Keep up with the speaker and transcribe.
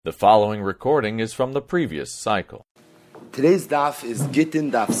The following recording is from the previous cycle. Today's daf is Gittin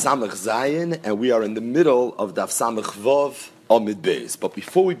daf Samach Zayin, and we are in the middle of daf Samach Vov Amid Beis. But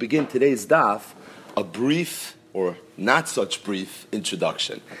before we begin today's daf, a brief or not such brief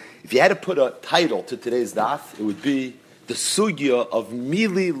introduction. If you had to put a title to today's daf, it would be the sugya of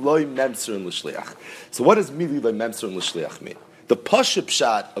Mili Loi Memser and L'Shliach. So what does Mili Loi Memser and L'Shliach mean? The Pashup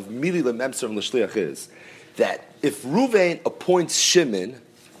shot of Mili Loi Memser and L'Shliach is that if Ruvain appoints Shimon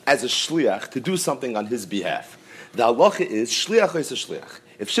as a shliach to do something on his behalf, the halacha is shliach is a shliach.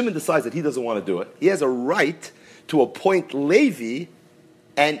 If Shimon decides that he doesn't want to do it, he has a right to appoint Levi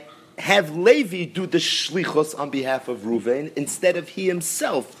and have Levi do the shlichus on behalf of Ruvain instead of he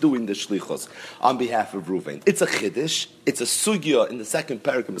himself doing the shlichus on behalf of Ruvain. It's a chiddush, it's a sugya in the second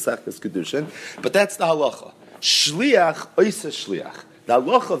parak of Masechtas Kedushin, but that's the halacha. Shliach oisa shliach. The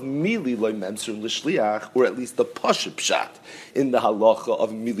halacha of Mili Loi Memser L'Shliach, or at least the Pashup Pshat in the halacha of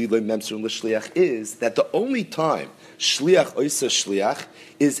Mili Loi Memser L'Shliach, is that the only time Shliach Oisa Shliach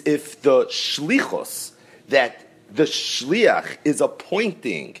is if the Shlichos that the Shliach is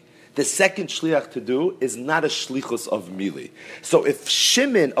appointing the second Shliach to do is not a Shlichos of Mili. So if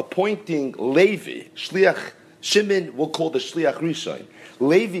Shimon appointing Levi, Shliach, Shimon will call the Shliach Rishon,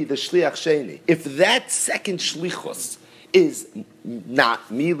 Levi the Shliach Sheni. If that second Shlichos is not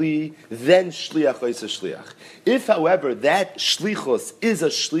mili, then shliach oisa shliach. If, however, that shlichus is a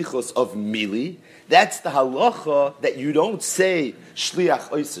shlichus of mili, that's the halacha that you don't say shliach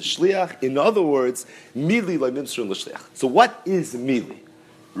oisa shliach. In other words, mili lo mimsur l'shliach. So what is mili?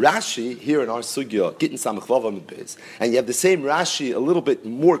 Rashi, here in our sugya, Gittin samach vav amid beis, and you have the same Rashi a little bit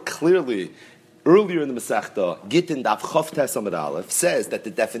more clearly earlier in the Masechta, Gittin daf Chavtes Amud Aleph, says that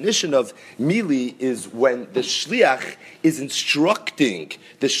the definition of mili is when the shliach is instructing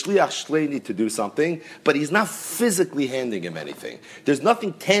the shliach shleini to do something, but he's not physically handing him anything. There's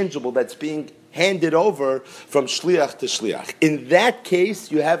nothing tangible that's being handed over from shliach to shliach. In that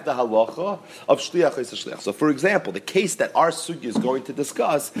case, you have the halacha of shliach is a shliach. So, for example, the case that our sugya is going to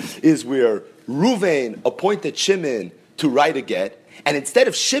discuss is where Ruvain appointed Shimon to write a get, and instead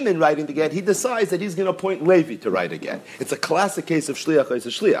of Shimon writing the get, he decides that he's going to appoint Levi to write a get. It's a classic case of shliach is a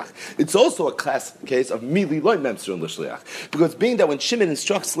shliach. It's also a classic case of mili loy memser and l'shliach. Because being that when Shimon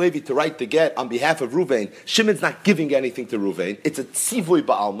instructs Levi to write the get on behalf of Ruvain, Shimon's not giving anything to Ruvain. It's a tzivui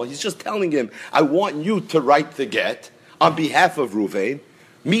ba'alma. He's just telling him, I want you to write the get on behalf of Ruvain.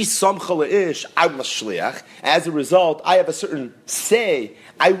 Mi samcha le'ish, I'm a shliach. As a result, I have a certain say.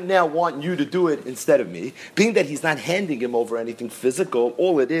 I now want you to do it instead of me. Being that he's not handing him over anything physical,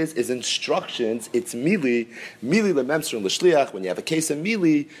 all it is instructions. It's mili lememser and l'shliach. When you have a case of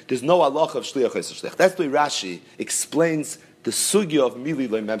mili, there's no halacha of shliach or shliach. That's the way Rashi explains the sugya of mili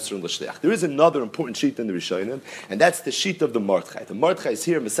lememser and l'shliach. There is another important sheet in the Rishonim, and that's the sheet of the Mordechai. The Mordechai is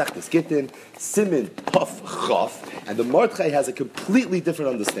here in Masechtas Gittin, Simin Taf Chaf, and the Mordechai has a completely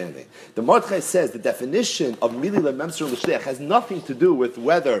different understanding. The Mordechai says the definition of mili lememser and l'shliach has nothing to do with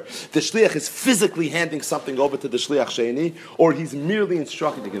whether the shliach is physically handing something over to the shliach sheni, or he's merely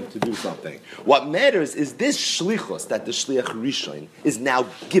instructing him to do something. What matters is this shlichus that the shliach rishon is now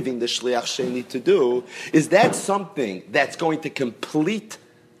giving the shliach sheni to do. Is that something that's going to complete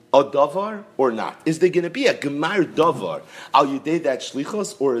a davar or not? Is there going to be a gemar davar al yudei that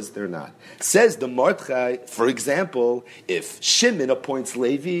shlichus, or is there not? Says the Mordechai, for example, if Shimon appoints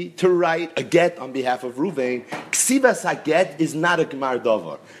Levi to write a get on behalf of Ruvain, ksivas haget is not a gemar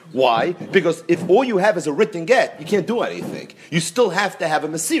davar. Why? Because if all you have is a written get, you can't do anything. You still have to have a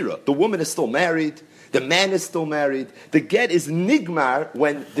mesira. The woman is still married. The man is still married. The get is nigmar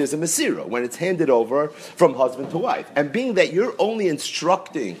when there's a mesira, when it's handed over from husband to wife. And being that you're only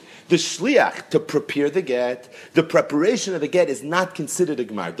instructing the shliach to prepare the get, the preparation of the get is not considered a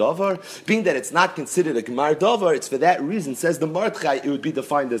gemar davar. Being that it's not considered a gemar davar, it's for that reason, says the Mordechai, it would be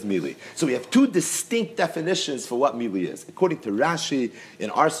defined as mili. So we have two distinct definitions for what mili is. According to Rashi, in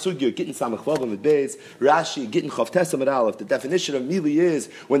our sugya, Gittin samach vav amid beis, Rashi, Gittin chavtes amud aleph, the definition of mili is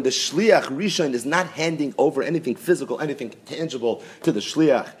when the shliach rishon is not handing over anything physical, anything tangible to the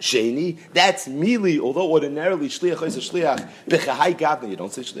shliach sheni. That's mili, although ordinarily shliach is a shliach, b'chahai gavna, you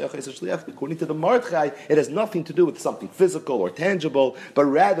don't say shliach is a shliach. According to the Mordechai, it has nothing to do with something physical or tangible, but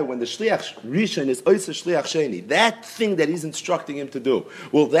rather when the shliach rishon is oisa shliach sheni, that thing that he's instructing him to do,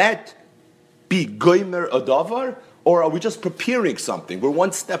 will that be goymer adavar? Or are we just preparing something? We're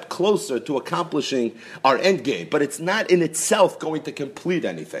one step closer to accomplishing our end game, but it's not in itself going to complete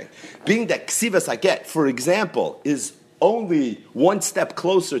anything. Being that ksivas haget, for example, is only one step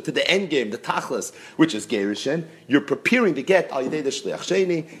closer to the end game, the tachlis, which is gerushin. You're preparing to get al yedei the shliach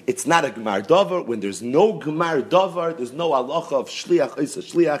sheni. It's not a gemar davar. When there's no gemar davar, there's no halacha of shliach isa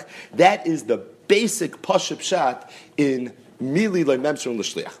shliach. That is the basic pashup shat in mili lo'memser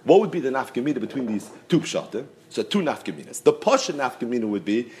l'shliach. What would be the nafkamina between these two pshatim? So two nafkaminas. The pasha nafkamina would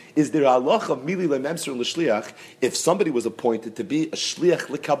be, is there halacha mili lo'memser l'shliach if somebody was appointed to be a shliach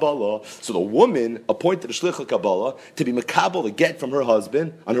l'kabbalah, so the woman appointed a shliach l'kabbalah to be makabel to get from her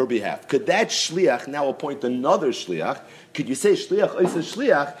husband on her behalf. Could that shliach now appoint another shliach? Could you say shliach oisa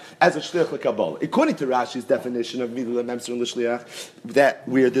shliach as a shliach l'kabbalah? According to Rashi's definition of mili lo'memser l'shliach, that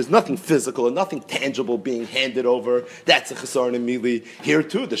where there's nothing physical and nothing tangible being handed over, that's a chesaron and mili. Here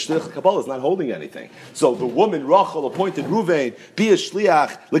too, the shliach l'kabbalah is not holding anything. So the woman Rachel appointed Ruvain be a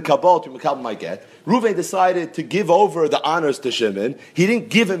shliach l'kabbalah to makabel my get. Ruvain decided to give over the honors to Shimon. He didn't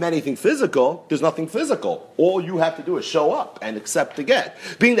give him anything physical. There's nothing physical. All you have to do is show up and accept the get.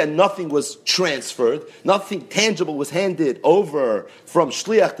 Being that nothing was transferred, nothing tangible was handed over from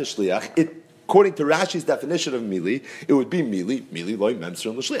shliach to shliach, according to Rashi's definition of mili, it would be mili loy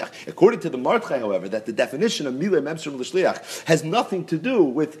memser l'shliach. According to the Martchai, however, that the definition of mili memser l'shliach has nothing to do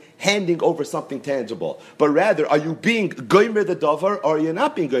with handing over something tangible, but rather, are you being goymer the davar, or are you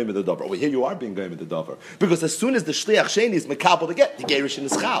not being goymer the davar? Well, here you are being goymer the davar, because as soon as the shliach sheni is makabel to get, the gerushin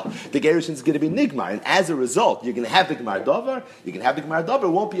is chal. The gerushin is going to be nigmar, and as a result, you're going to have the gemar davar. You can have the gemar davar. It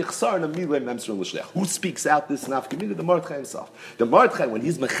won't be a chsar and a mili memser l'shliach. Who speaks out this nafkamina? The Martchai himself. The Martchai, when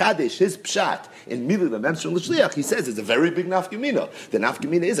he's mechadesh his pshat in mili l'memser l'shliach, he says it's a very big nafkamina. The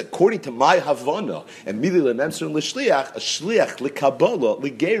nafkamina is, according to my havana, and mili l'memser l'shliach, a shliach l'kabbalah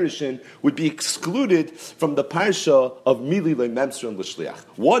l'gerishin would be excluded from the parsha of mili l'memser l'shliach.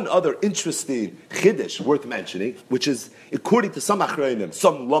 One other interesting chiddush worth mentioning, which is according to some achrayim,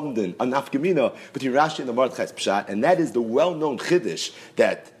 some London, a nafkamina between Rashi and the Martchai's pshat, and that is the well-known chiddush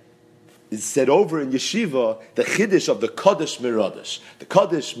that is said over in Yeshiva, the Chiddush of the Kaddish Miradish. The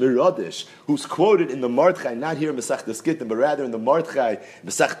Kaddish Miradish, who's quoted in the Martchai, not here in Masechtas Gittin, but rather in the Martchai,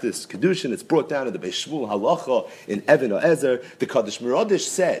 Masechtas Kedushin. It's brought down in the Beis Shmuel Halacha in Even Ezer. The Kaddish Miradish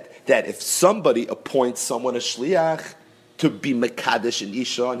said that if somebody appoints someone a shliach to be mekadesh in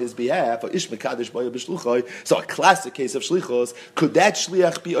Isha on his behalf, or Ish mekadesh b'ya b'shluchai, so a classic case of shlichos, could that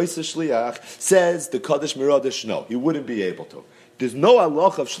shliach be oisa shliach? Says the Kaddish Miradish, no, he wouldn't be able to. There's no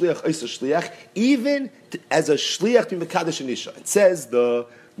halacha of shliach oisa shliach, even as a shliach to mekadesh in Isha. It says the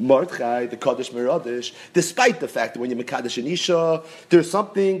Martchai, the Kaddish Miradish, despite the fact that when you're mekadesh in Isha, there's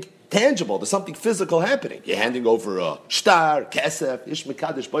something tangible, there's something physical happening. You're handing over a shtar, kesef, ish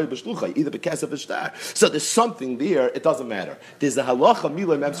mekadesh b'ya b'shluchai, either b'kesef or shtar. So there's something there, it doesn't matter. There's a halacha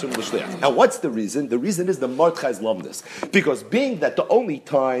mila memser l'shliach. And what's the reason? The reason is the Martchai's lumnus. Because being that the only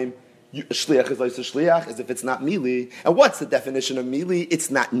time shliach is like a shliach is if it's not mili. And what's the definition of mili? It's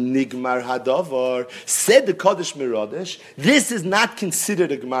not nigmar hadavar. Said the Kaddish Miradish, this is not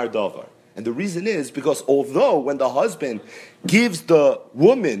considered a gmar davar. And the reason is because although when the husband gives the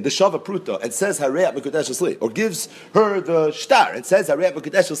woman the shava pruta and says harei mekudesh asli, or gives her the shtar and says harei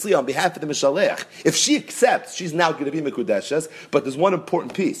mekudesh asli on behalf of the mishalech, if she accepts, she's now going to be mekudeshes. But there's one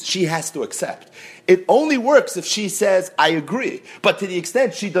important piece: she has to accept. It only works if she says, I agree. But to the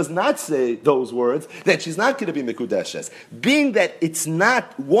extent she does not say those words, then she's not going to be mekudeshes. Being that it's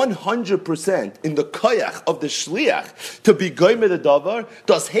not 100% in the koyach of the shliach to be goymer the davar,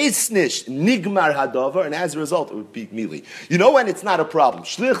 does heisnish nigmar hadavar, and as a result it would be mili. You know when it's not a problem?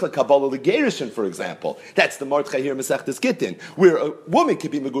 Shliach l'kabbalah l'gerishin, for example. That's the Martchai here in Masechtas Gittin, where a woman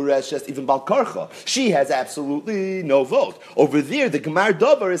could be megureshes, even bal karcha. She has absolutely no vote. Over there, the gemar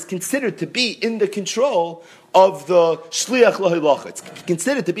davar is considered to be in the control of the shliach l'hilach. It's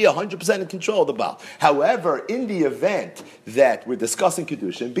considered to be 100% in control of the Baal. However, in the event that we're discussing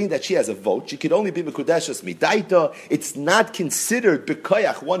Kedushin, being that she has a vote, she could only be Mekudeshes Midaita, it's not considered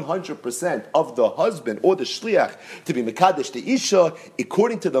B'koyach 100% of the husband or the shliach to be Mekadesh the Isha.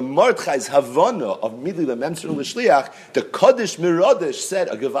 According to the Martchai's Havana of Mili Lememser L'Shliach, the Kaddish Miradish said,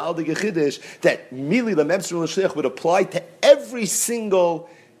 a Gevaldige Chiddush, that Mili Lememser L'Shliach would apply to every single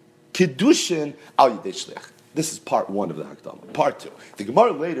Kedushin al Yidei Shliach. This is part one of the Hakdama. Part two. The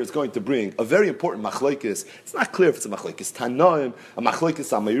Gemara later is going to bring a very important machlokes. It's not clear if it's a machlokes Tanoim, a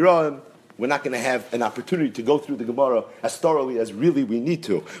machlokes Amayraim. We're not going to have an opportunity to go through the Gemara as thoroughly as really we need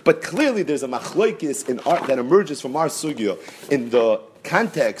to. But clearly there's a machlokes that emerges from our sugya in the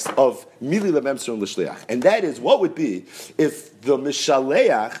context of Mili Lememser and L'Shliach. And that is, what would be if the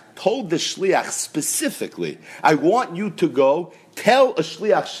Mishaleach told the Shliach specifically, I want you to go tell a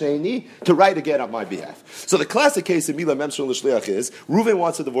shliach sheni to write a get on my behalf. So the classic case of Mila Memsur l'shliach is, Reuven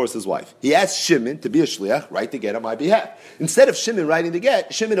wants to divorce his wife. He asks Shimon to be a shliach, write the get on my behalf. Instead of Shimon writing the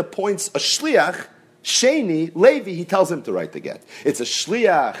get, Shimon appoints a shliach, sheni, Levi, he tells him to write the get. It's a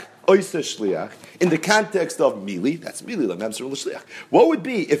shliach, oyster shliach, in the context of Mili, that's Mili, Memsur l'shliach. What would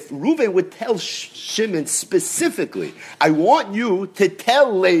be if Reuven would tell Shimon specifically, I want you to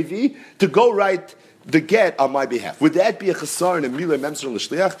tell Levi to go write the get on my behalf? Would that be a chasar in a Mila Memsur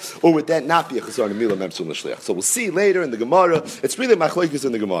l'shliach, or would that not be a chasar in a Mila Memsur l'shliach? So we'll see later in the Gemara. It's really machlokes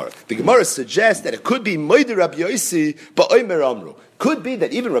in the Gemara. The Gemara suggests that it could be Moeder Rabbi Yosi ba'omer amru. Could be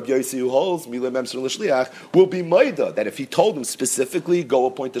that even Rabbi Yosi, who holds Mila Memsur l'shliach, will be Moeder, that if he told him specifically, go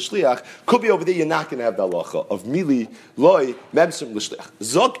appoint a shliach, could be over there, you're not going to have the halacha of Mili loy Memsur l'shliach.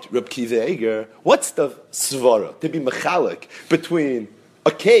 Zogt Reb Kiva Eger, what's the svara to be mechalik between a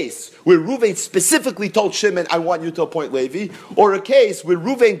case where Reuven specifically told Shimon, I want you to appoint Levi, or a case where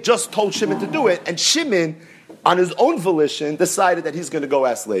Reuven just told Shimon to do it, and Shimon, on his own volition, decided that he's going to go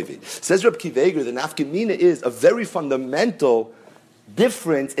ask Levi? Says Reb Kiva Eger, the nafkamina is a very fundamental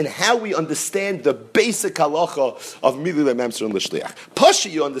difference in how we understand the basic halacha of Mila Memsur and L'shliach. Pasha,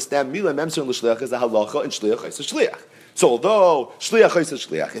 you understand Mila Memsur and L'shliach is a halacha, and Shliach is a shliach. So although shliach is a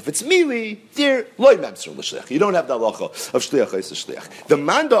shliach, if it's mili, there loy memsur l'shliach. You don't have the halacha of shliach is a shliach. The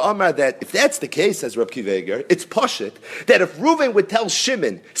manda amar that if that's the case, says Reb Kiva Eger, it's pashit that if Reuven would tell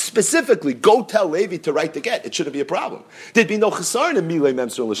Shimon specifically, go tell Levi to write the get, it shouldn't be a problem. There'd be no chasar in milei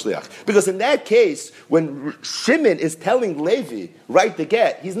memsur l'shliach, because in that case, when Shimon is telling Levi write the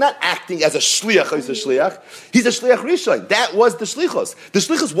get, he's not acting as a shliach is a shliach. He's a shliach rishon. That was the shlichus. The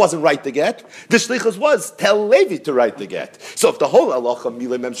shlichus wasn't write the get. The shlichus was tell Levi to write the get. So if the whole halacha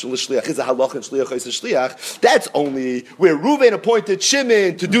milei memsur l'shliach is a halacha and shliach is a shliach, that's only where Reuven appointed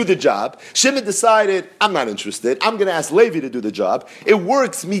Shimon to do the job. Shimon decided, I'm not interested. I'm going to ask Levi to do the job. It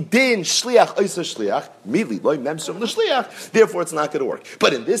works midin shliach is a shliach, milei loy memsur l'shliach. Therefore, it's not going to work.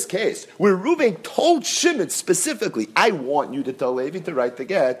 But in this case, where Reuven told Shimon specifically, I want you to tell Levi to write the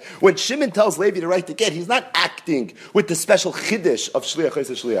get. When Shimon tells Levi to write the get, he's not acting with the special chiddush of shliach is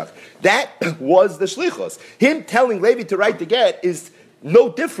a shliach. That was the shlichus. Him telling Levi to write the get is no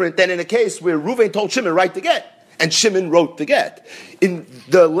different than in a case where Reuven told Shimon write the get, and Shimon wrote the get. In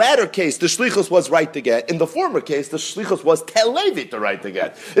the latter case, the shlichus was write the get. In the former case, the shlichus was tell Levi to write the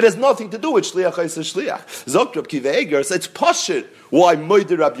get. It has nothing to do with shliach is a shliach. Zok Reb Kiva Eger says it's pashut. Why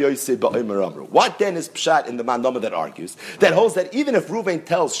Moeder Rabbi Yosef ba'omer amru? What then is pshat in the mandama that argues that holds that even if Reuven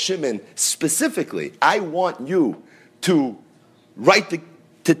tells Shimon specifically, I want you to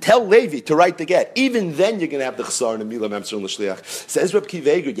tell Levi to write the get, even then you're going to have the chasar and the mila memsur and l'shliach. Says Reb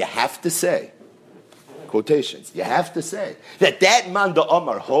Kiva Eger, you have to say, quotations, you have to say that man the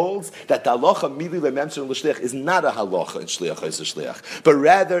Amar holds that the halacha mili memsur and l'shliach is not a halacha in shliach is a shliach, but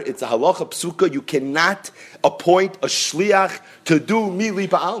rather it's a halacha psuka. You cannot appoint a shliach to do mili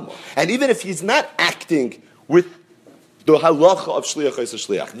ba'alma, and even if he's not acting with the halacha of shliach is a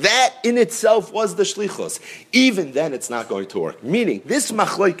shliach, that in itself was the shlichus. Even then, it's not going to work. Meaning, this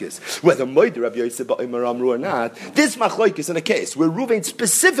machlokes, whether Moeder Rabbi Yosef ba'omer amru or not, this machlokes in a case where Reuven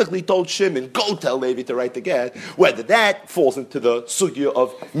specifically told Shimon, go tell Levi to write the get, whether that falls into the sugya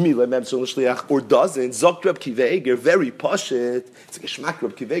of mila memsur l'shliach or doesn't, Zok Reb Kiva Eger, very pashit, it's a shmak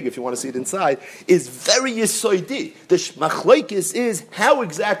Reb Kiva Eger if you want to see it inside, is very yisoidi. The machlokes is how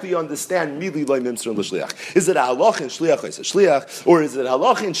exactly you understand mili loy memsur l'shliach. Is it a halach in shliach is a shliach, or is it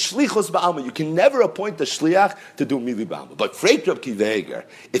halach in shlichus ba'alma? You can never appoint the shliach to do mili ba'alma. But freit Reb Kiva Eger,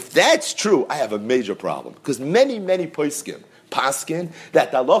 if that's true, I have a major problem, because many poskim paskin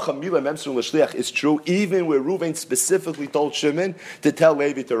that the halacha mila memsur l'shliach is true, even where Reuven specifically told Shimon to tell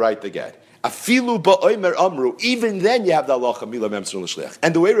Levi to write the get. Afilu ba'omer amru, even then you have the halacha mila memsur l'shliach.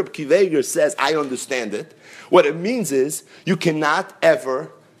 And the way Reb Kiva Eger says, I understand it, what it means is you cannot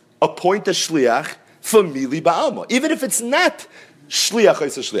ever appoint a shliach for mili ba'alma, even if it's not shliach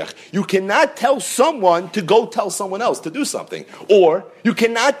is a shliach. You cannot tell someone to go tell someone else to do something, or you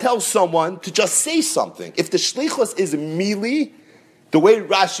cannot tell someone to just say something. If the shlichus is mili, the way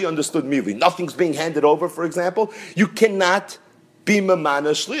Rashi understood mili, nothing's being handed over, for example, you cannot be mamana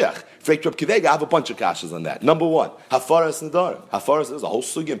shliach. Freit Reb Kiva Eger, I have a bunch of kashas on that. Number one, hafaras nedarim. Hafaras is a whole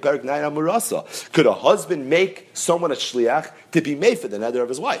sugi in Perek 9 Amurasa. Could a husband make someone a shliach to be made for the neder of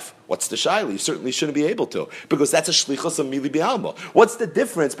his wife? What's the shaila? You certainly shouldn't be able to, because that's a shlichus of mili bi'alma. What's the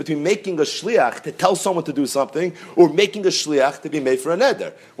difference between making a shliach to tell someone to do something or making a shliach to be made for a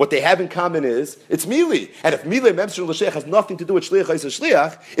neder? What they have in common is it's mili, and if mili memsur l'shliach has nothing to do with shliach is a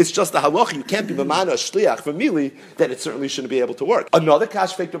shliach, it's just a halacha. You can't be mamana a shliach for mili, then it certainly shouldn't be able to work. Another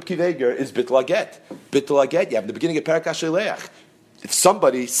kash Freit Reb Kiva Eger is bittul haget. Bittul haget, you have the beginning of Perek HaSholeach. if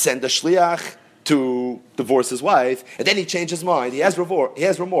somebody send a shliach to divorce his wife, and then he changed his mind, he has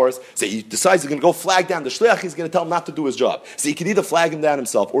remorse, so he decides he's going to go flag down the shliach, he's going to tell him not to do his job. So he could either flag him down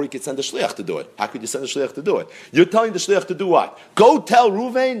himself, or he could send the shliach to do it. How could you send the shliach to do it? You're telling the shliach to do what? Go tell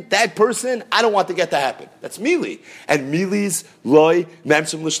Ruvain, that person, I don't want to get to happen. That's mili. And mili's loy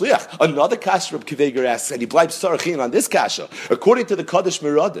memshim l'shliach. Another kasha Reb Kiveger asks, and he bleibt sarachin on this kasha, according to the Kaddish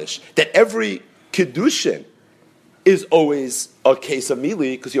Miradish, that every kiddushin is always a case of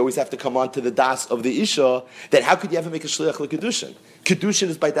mili, because you always have to come on to the das of the isha, then how could you ever make a shliach l'kedushin? Kedushin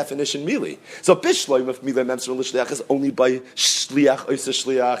is by definition mili. So bishloim of mili memser l'shliach is only by shliach oisa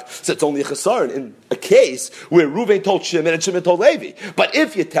shliach, so it's only a chesaron in a case where Reuven told Shimon and Shimon told Levi. But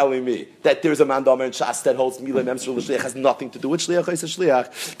if you're telling me that there's a mandamer in Shas that holds mili memser l'shliach has nothing to do with shliach oisa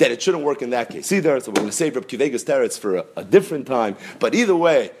shliach, then it shouldn't work in that case either. So we're going to save Reb Kivega's teretz for a different time. But either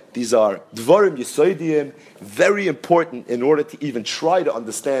way, these are dvarim yisoidiyim, very important in order to even try to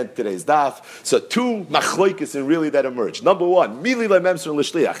understand today's daf. So two machloikis and really that emerge. Number one, mili lememser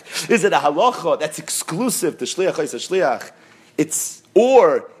l'shliach. Is it a halacha that's exclusive to shliach oisa shliach?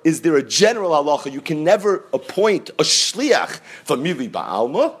 Or is there a general halacha? You can never appoint a shliach for mili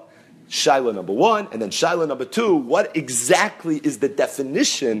ba'alma. Shaila number one, and then Shaila number two, what exactly is the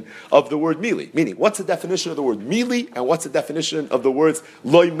definition of the word mili? Meaning, what's the definition of the word mili, and what's the definition of the words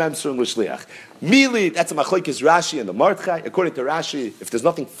loy memser and l'shliach? Mili, that's a machlokes Rashi and the Martchai. According to Rashi, if there's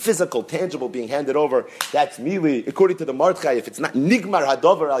nothing physical, tangible being handed over, that's mili. According to the Martchai, if it's not nigmar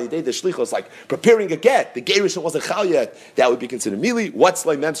hadover al yidei the shlichos, like preparing a get, the gerusha wasn't chal yet, that would be considered mili. What's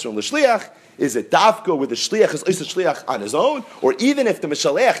loy memser and l'shliach? Is it dafka with the shliach is oisa shliach on his own, or even if the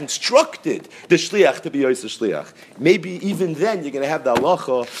mishalech instructed the shliach to be oisa shliach, maybe even then you're going to have the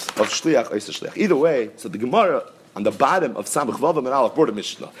halacha of shliach oisa shliach. Either way, so the Gemara on the bottom of Samach Vavam and Aleph brought a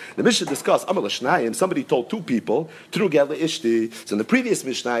Mishnah. The Mishnah discussed Amar L'Shnayim. Somebody told two people Tru Get Le'ishti. So in the previous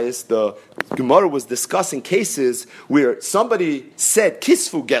Mishnayos, the Gemara was discussing cases where somebody said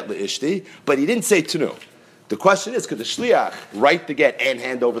Kisfu Get Le'ishti, but he didn't say Tnu. The question is, could the shliach write the get and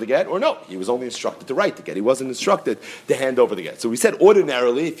hand over the get, or no? He was only instructed to write the get. He wasn't instructed to hand over the get. So we said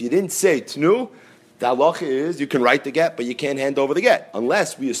ordinarily, if you didn't say tnu, the halacha is you can write the get, but you can't hand over the get.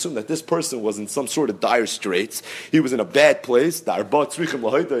 Unless we assume that this person was in some sort of dire straits. He was in a bad place. The arba tzrichim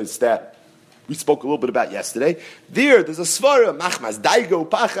lahoida is that we spoke a little bit about yesterday. There's a svara, machmas, daigo,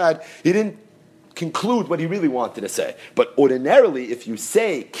 pachad. He didn't conclude what he really wanted to say. But ordinarily, if you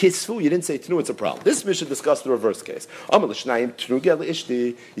say kisfu, you didn't say tnu, it's a problem. This Mishnah discussed the reverse case. Amar l'shnayim tnu get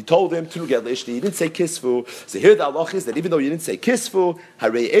le'ishti. He told him tnu get le'ishti. He didn't say kisfu. So here the halach is that even though you didn't say kisfu,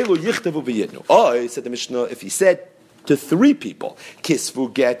 harei elu yichtavu v'yitnu. Oh, said the Mishnah, if he said to three people,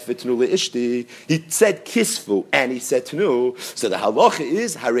 kisfu get v'tnu le'ishti, he said kisfu and he said tnu, so the halacha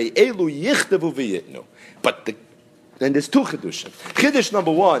is harei elu yichtavu v'yitnu. But then there's two chidushim. Chiddush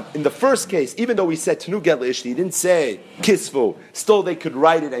number one, in the first case, even though we said tnu get le'ishti, he didn't say kisfu, still they could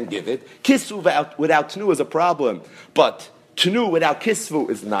write it and give it. Kisfu without tnu is a problem, but tnu without kisfu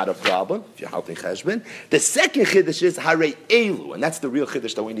is not a problem, if you're halting cheshbon. The second chiddush is harei elu, and that's the real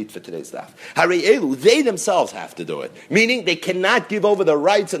chiddush that we need for today's daf. Harei elu, they themselves have to do it, meaning they cannot give over the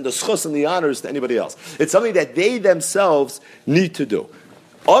rights and the schus and the honors to anybody else. It's something that they themselves need to do.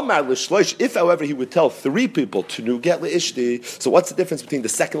 If, however, he would tell three people to get le'ishti, so what's the difference between the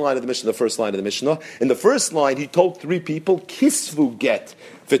second line of the Mishnah and the first line of the Mishnah? In the first line, he told three people, kisvu get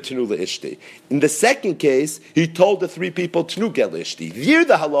v'tenu le'ishti. In the second case, he told the three people, tenu get le'ishti. Here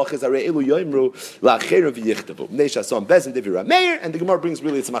the halach is, arei elu yoimru la'acherim v'yichtavu. Mneisha som bezin divi rameir, and the Gemara brings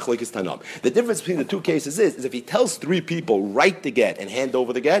really, it's a machlokes tanam. The difference between the two cases is if he tells three people, write the get and hand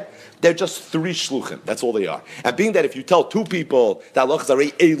over the get, they're just three shluchim. That's all they are. And being that if you tell two people, the halach is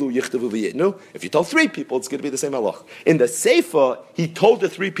arei elu yichtavu v'yitnu, if you tell three people, it's going to be the same halach. In the Seifa, he told the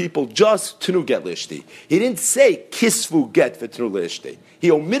three people just tenu get le'ishti. He didn't say kisvu get v'tenu le'ishti. He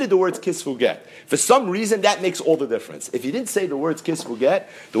omitted the words kisvu get. For some reason, that makes all the difference. If he didn't say the words kisvu get,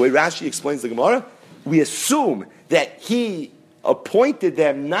 the way Rashi explains the Gemara, we assume that he appointed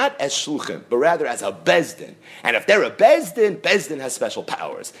them not as shluchim, but rather as a bezdin. And if they're a bezdin, bezdin has special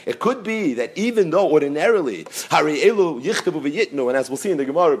powers. It could be that even though ordinarily, hari elu yichtavu v'yitnu, and as we'll see in the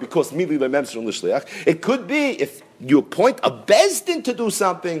Gemara, because mili le'memser l'shliach, it could be if you appoint a bezdin to do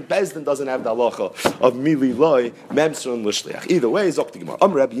something, bezdin doesn't have the halacha of mili loy memser l'shliach. Either way, zok the Gemara.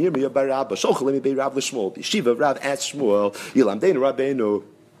 Rabbi Yirmiyah bar Rabba, shochalemi bei Rav l'Shmuel, yeshiva Rav asked Shmuel, yilamdeinu Rabbeinu,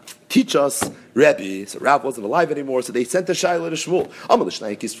 teach us, Rebbe. So Rav wasn't alive anymore, so they sent a shayla to Shmuel.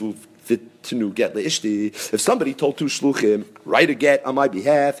 If somebody told two shluchim, write a get on my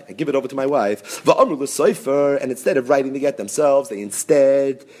behalf and give it over to my wife, and instead of writing the get themselves, they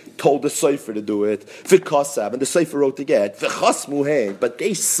instead told the sofer to do it, and the sofer wrote the get, but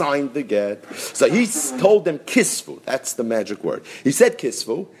they signed the get. So he told them kisvu, that's the magic word. He said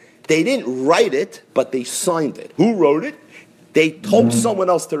kisvu, they didn't write it, but they signed it. Who wrote it? They told someone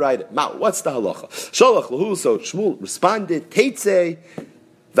else to write it. Now, what's the halacha? Sholach lahu, so Shmuel responded, Teitzei,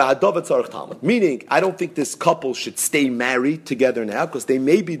 meaning, I don't think this couple should stay married together now because they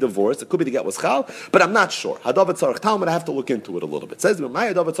may be divorced. It could be the get was chal, but I'm not sure. I have to look into it a little bit. It says, why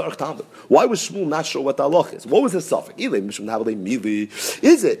was Shmuel not sure what the halach is? What was his suffix?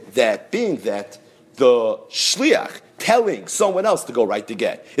 Is it that being that the shliach telling someone else to go write the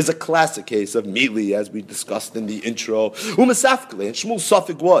get is a classic case of mili, as we discussed in the intro. Umasafkele, and Shmuel's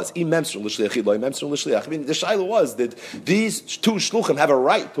suffix was I mean, the shaila was that these two shluchim have a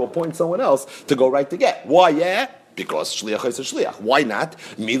right to appoint someone else to go write the get. Why? Yeah. Because shliach is a shliach. Why not?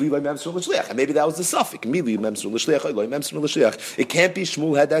 Mili lo'imemsur l'shliach. And maybe that was the suffix. Mili memsur l'shliach, lo'imemsur l'shliach. It can't be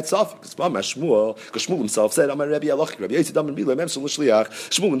Shmuel had that suffix. Because Shmuel himself said, Amar Rabbi Alach, Rabbi Yosi Damar Mili lo'imemsur l'shliach.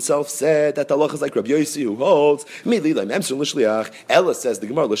 Shmuel himself said that the halach is like Rabbi Yosi who holds Mili lo'imemsur l'shliach. Ella says the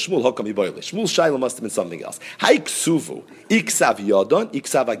Gemara l'Shmuel hokam yiboyle. Shmuel's shaila must have been something else. Hay ksuvu iksav yadon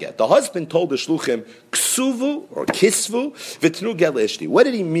iksav aget. The husband told the shluchim ksuvu or kisvu v'tnu gel ishti. What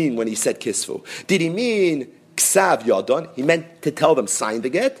did he mean when he said kisvu? Did he mean Ksav Yadon, he meant to tell them sign the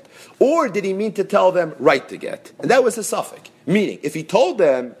get, or did he mean to tell them write the get? And that was a suffix. Meaning, if he told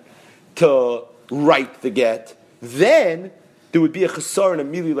them to write the get, then there would be a chesar and a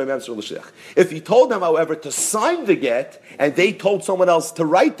mili le'memsur l'shliach. If he told them, however, to sign the get, and they told someone else to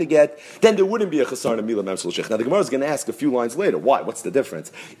write the get, then there wouldn't be a chesar and a mili le'memsur l'shliach. Now the Gemara is going to ask a few lines later, why? What's the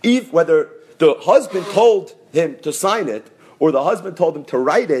difference? Whether the husband told him to sign it, or the husband told him to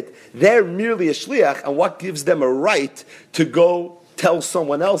write it, they're merely a shliach, and what gives them a right to go tell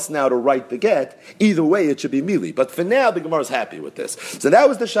someone else now to write the get? Either way, it should be mili. But for now, the Gemara is happy with this. So that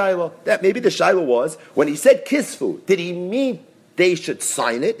was the shaila. That maybe the shaila was, when he said kisfu, did he mean they should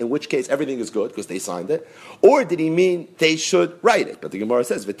sign it, in which case everything is good because they signed it, or did he mean they should write it? But the Gemara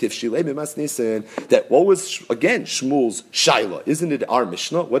says that what was again Shmuel's shaila? Isn't it our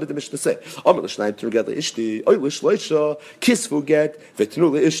Mishnah? What did the Mishnah say? The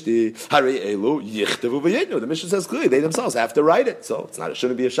Mishnah says clearly they themselves have to write it, so it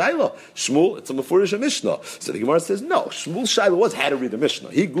shouldn't be a shaila. Shmuel, it's a mefurish Mishnah. So the Gemara says no. Shmuel's shaila was how to read the Mishnah.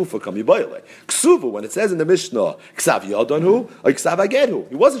 He gufa kam yibayle ksuva when it says in the Mishnah ksav yadonu.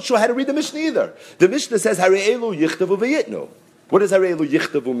 He wasn't sure how to read the Mishnah either. The Mishnah says, Hare'elu yichtavu v'yitnu. What does Hare'elu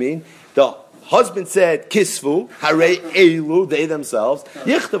yichtavu mean? The husband said, Kisvu, Hare'elu, they themselves,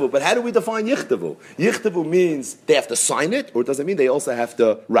 yichtavu. But how do we define yichtavu? Yichtavu means they have to sign it, or does it mean they also have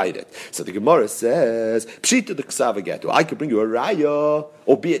to write it? So the Gemara says, Pshita de ksavagetu. I could bring you a raya,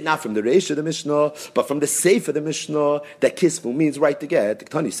 albeit not from the Reish of the Mishnah, but from the Seif of the Mishnah, that Kisvu means write the get, the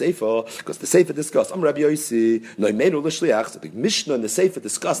Ktani Seifa, because the Seifa discussed, Rabbi Yosi, Noimenu l'shliach. So the Mishnah and the Seifa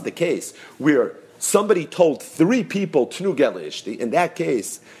discussed the case where somebody told three people Tnu Gel Ishti. In that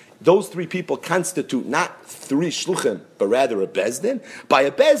case, those three people constitute not three shluchim, but rather a bezdin. By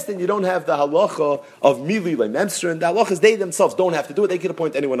a bezdin, you don't have the halacha of mili le'memsrin. The halacha is they themselves don't have to do it. They can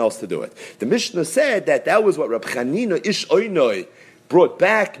appoint anyone else to do it. The Mishnah said that was what Rab Chanina Ish Oinoi brought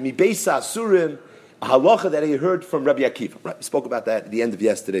back, mi beisa asurim, a halacha that he heard from Rabbi Akiva. Right, we spoke about that at the end of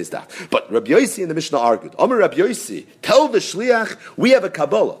yesterday's daf. But Rabbi Yosi in the Mishnah argued, Amar Rabbi Yosi, tell the shliach, we have a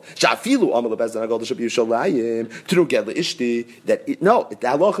Kabbalah. Sha'afilu Amar lebezdin agol d'shabi Yerushalayim, tru get le'ishti, that the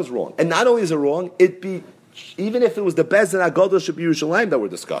halacha is wrong. And not only is it wrong, even if it was the Bezdin Agadol should be Yerushalayim that we're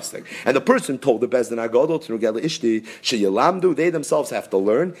discussing, and the person told the Bezdin Agadol to Nugel Ishti sheyelamdu, they themselves have to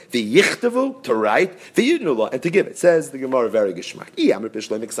learn the yichtavu to write the yidnula and to give it. Says the Gemara very gishmak.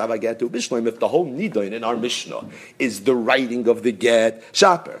 If the whole nidain in our Mishnah is the writing of the get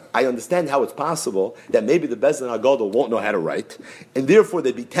shaper, I understand how it's possible that maybe the Bezdin Agadol won't know how to write, and therefore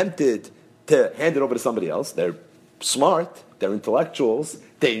they'd be tempted to hand it over to somebody else. They're smart, they're intellectuals.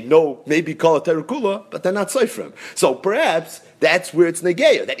 They know maybe call it terukula, but they're not seifrim. So perhaps that's where it's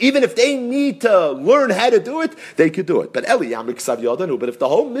negeya. That even if they need to learn how to do it, they could do it. But Eli Yamrik Sav Yodanu. But if the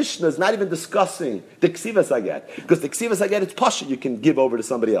whole Mishnah is not even discussing the ksivas aget, because the ksivas aget it's pasha you can give over to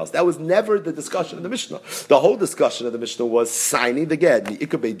somebody else. That was never the discussion of the Mishnah. The whole discussion of the Mishnah was signing the get.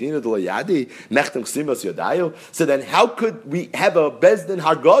 So then, how could we have a bezdin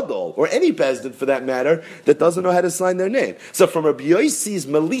hargadol or any bezdin for that matter that doesn't know how to sign their name? So from Rabbi Yossi's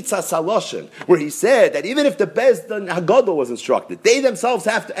Melitza Saloshin, where he said that even if the Bezdin Hagadol was instructed, they themselves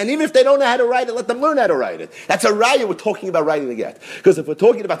have to, and even if they don't know how to write it, let them learn how to write it. That's a raya we're talking about writing the get. Because if we're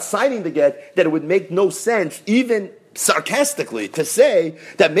talking about signing the get, then it would make no sense, even sarcastically, to say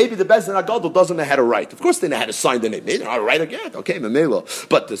that maybe the Bezdin Hagadol doesn't know how to write. Of course they know how to sign their name. They know how to write a get. Okay, Memelo.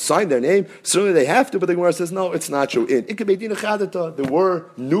 But to sign their name, certainly they have to, but the Gemara says, no, it's not true. There were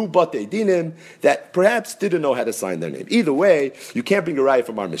new Batei Dinim that perhaps didn't know how to sign their name. Either way, you can't bring a raya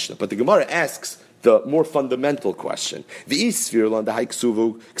from our Mishnah. But the Gemara asks the more fundamental question.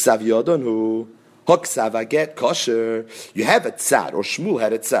 Get kosher. You have a tzad, or Shmuel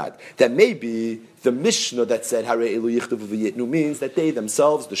had a tzad, that maybe the Mishnah that said Harei Elu Yichtavu V'Yitnu means that they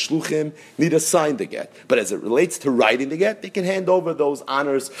themselves, the shluchim, need to sign the get. But as it relates to writing the get, they can hand over those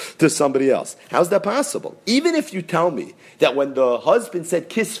honors to somebody else. How's that possible? Even if you tell me that when the husband said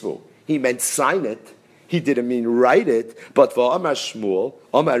kisvu, he meant sign it, he didn't mean write it, but for Amar Shmuel,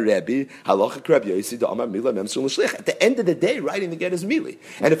 Amar Rebbe, Halachik Rabbi Yossi, the Amar Mila Memsul L'Shlich. At the end of the day, writing the get is mili.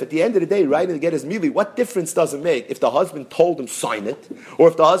 And if at the end of the day, writing the get is mili, what difference does it make if the husband told him sign it, or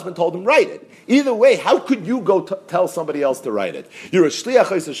if the husband told him write it? Either way, how could you go tell somebody else to write it? You're a shliach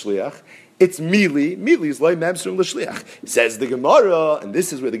or a shliach. It's mili. Mili is loy memsum l'shliach. Says the Gemara, and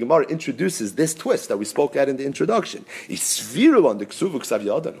this is where the Gemara introduces this twist that we spoke at in the introduction.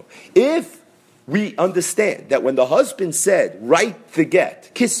 If we understand that when the husband said, write the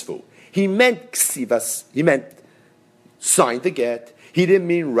get, kisfu, he meant ksivas, he meant sign the get, he didn't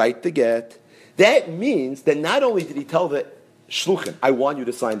mean write the get. That means that not only did he tell the shluchim, I want you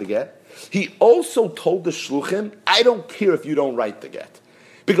to sign the get, he also told the shluchim, I don't care if you don't write the get.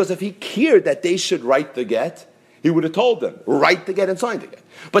 Because if he cared that they should write the get, he would have told them, write the get and sign the get.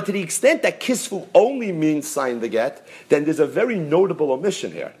 But to the extent that kisfu only means sign the get, then there's a very notable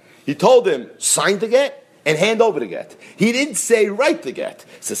omission here. He told him, sign the get and hand over the get. He didn't say, write the get.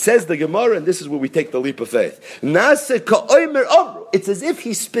 So says the Gemara, and this is where we take the leap of faith. It's as if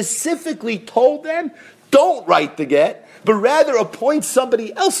he specifically told them, don't write the get, but rather appoint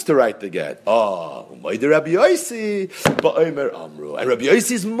somebody else to write the get. Moida Rabbi Yossi, ba'omer amru. And Rabbi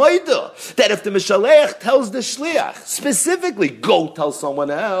Yossi is moida, that if the Mishalech tells the Shliach, specifically, go tell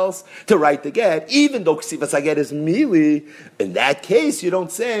someone else to write the get, even though Ksivas HaGet is mili, in that case, you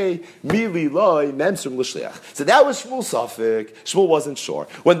don't say, mili loy memsum l'shliach. So that was Shmuel Safik. Shmuel wasn't sure.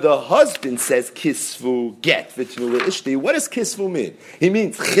 When the husband says, kisvu get, v'tinu l'ishti, what does kisvu mean? He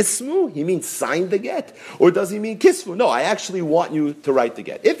means chismu? He means sign the get? Or does he mean kisvu? No, I actually want you to write the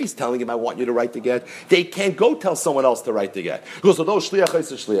get. If he's telling him, I want you to write the get, they can't go tell someone else to write the get. Because although shliach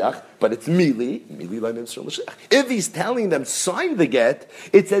is a shliach, but it's mili lo memsum l'shliach. If he's telling them, sign the get,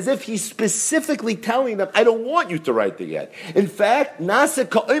 it's as if he's specifically telling them, I don't want you to write the get. In fact, nasa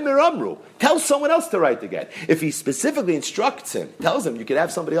ka'omer amru, tell someone else to write the get. If he specifically instructs him, tells him, you can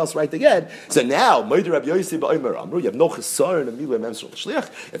have somebody else write the get, so now, Moed Rabbi Yossi ba'omer amru, you have no chesar and a mila memsum l'shliach.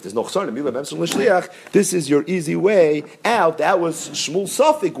 If there's no chesar and a mila memsum l'shliach, this is your easy way out. That was Shmuel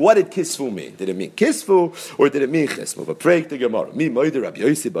Safik. What did kisvu mean? Did it mean kisvu or did it mean chismu? But pray the Gemara. Me Moed Rabbi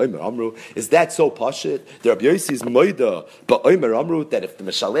Yossi ba'omer amru. Is that so pashit? The Rabbi Yossi's Moed ba'omer amru that if the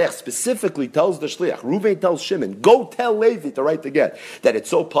Mishalech specifically tells the shliach, Reuven tells Shimon, go tell Levi to write the get, that it's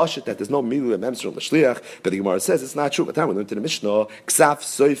so pashit that there's no milu memser l'shliach. But the Gemara says it's not true. By the time we learned to the Mishnah, ksaf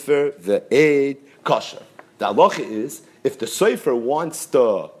soifer ve'ed kosher. The halacha is if the soifer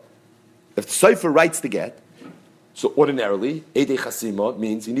writes the get, so ordinarily edei chasima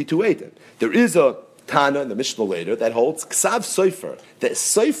means you need to aid him. There is a Tana in the Mishnah later that holds ksav soifer. The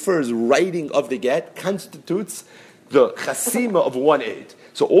soifer's writing of the get constitutes the chasima of one aid.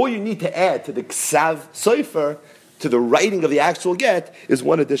 So all you need to add to the ksav soifer, to the writing of the actual get, is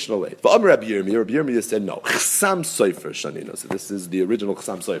one additional aid. But Rabbi Yirmiyah said no. Chsam soifer shanino. So this is the original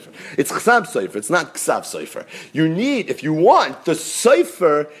chsam soifer. It's chsam soifer. It's not ksav soifer. You need, if you want, the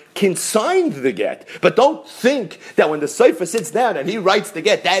soifer can sign the get. But don't think that when the soifer sits down and he writes the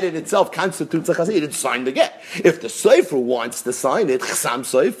get, that in itself constitutes a chassid. He didn't sign the get. If the soifer wants to sign it, chsam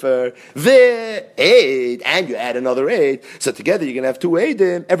soifer, the aid, and you add another aid, so together you're going to have two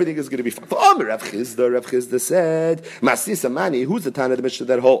aidim, everything is going to be fine. Rav Chizda said, Masisa Mani, who's the Tana of the Mishnah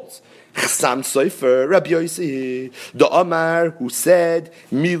that holds? Chsam soifer, Rabbi Yossi, the Omar, who said,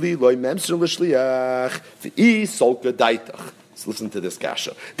 Mili loy memser l'shliach, v'i solka daitach. Listen to this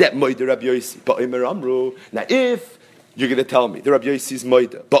kasha. That moida Rabbi Yossi, ba'omer amru. Now, if you're going to tell me the Rabbi Yossi's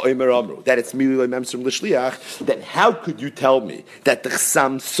moida, ba'omer amru, that it's mili memsum l'shliach, then how could you tell me that the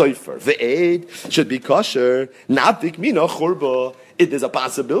chsam soifer, the aid, should be kosher? Nafik mina churba. there's a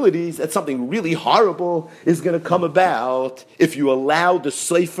possibility that something really horrible is going to come about if you allow the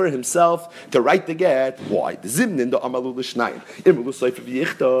Sefer himself to write the get. Why?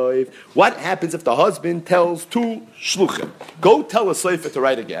 What happens if the husband tells two shluchim, go tell a Sefer to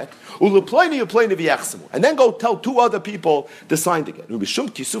write a get, and then go tell two other people to sign the get. The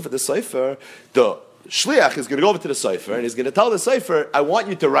shliach is going to go over to the Sefer and he's going to tell the Sefer, I want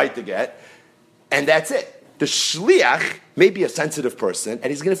you to write the get, and that's it. The shliach may be a sensitive person, and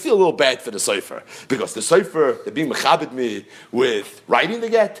he's going to feel a little bad for the Sefer, because the Sefer, they're being mechabed me with writing the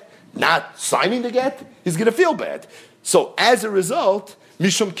get, not signing the get, he's going to feel bad. So as a result,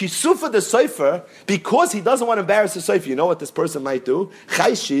 Mishum Kisufa the Sefer, because he doesn't want to embarrass the Sefer, you know what this person might do?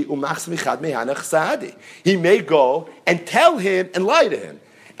 He may go and tell him and lie to him,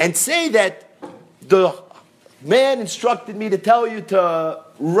 and say that the man instructed me to tell you to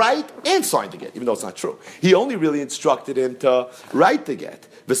write and sign the get, even though it's not true. He only really instructed him to write the get.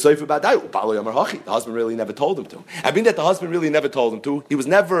 The husband really never told him to. I mean that the husband really never told him to. He was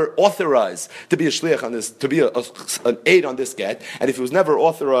never authorized to be a shliach on this, to be an aid on this get. And if he was never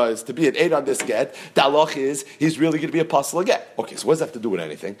authorized to be an aid on this get, the halach is he's really going to be a apostle get. Okay, so what does that have to do with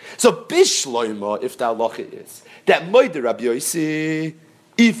anything? So bishloima, if the halacha is that moide Rabbi Yossi,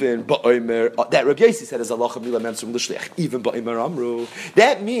 even ba'omer, that Rabbi Yossi said is halacha mila memsum l'shliach, even ba'omer amru.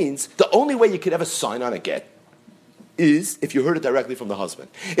 That means the only way you could ever sign on a get is if you heard it directly from the husband.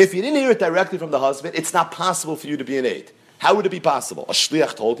 If you didn't hear it directly from the husband, it's not possible for you to be an aid. How would it be possible? A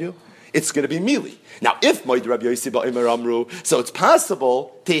shliach told you? It's going to be mili. Now, if moed Rabbi Yossi ba'omer amru, so it's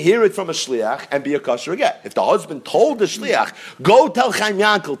possible to hear it from a shliach and be a kosher get. If the husband told the shliach, go tell Chaim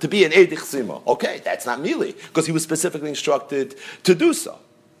Yankel to be an aid chsima, okay, that's not mili, because he was specifically instructed to do so.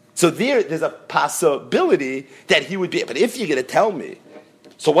 So there's a possibility that he would be. But if you're going to tell me,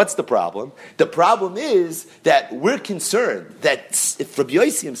 so what's the problem? The problem is that we're concerned that if Rabbi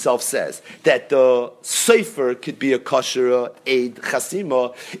Yossi himself says that the sefer could be a kosher aid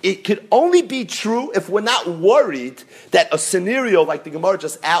chasima, it could only be true if we're not worried that a scenario like the Gemara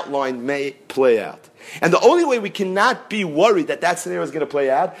just outlined may play out. And the only way we cannot be worried that that scenario is going to play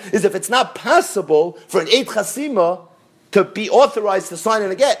out is if it's not possible for an aid chasima to be authorized to sign in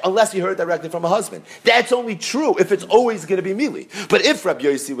a get unless you heard directly from a husband. That's only true if it's always going to be mili. But if Rabbi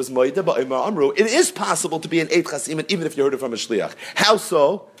Yossi was moida ba'omer amru, it is possible to be an eid chasim even if you heard it from a shliach. How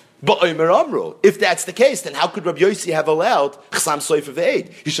so? Ba'omer amru. If that's the case, then how could Rabbi Yossi have allowed chasam soifer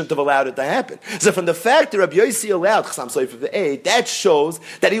v'eid? He shouldn't have allowed it to happen. So from the fact that Rabbi Yossi allowed chasam soifer v'eid, that shows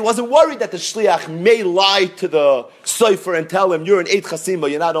that he wasn't worried that the shliach may lie to the soifer and tell him, you're an eid chasima,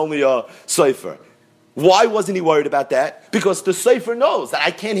 you're not only a soifer. Why wasn't he worried about that? Because the Sefer knows that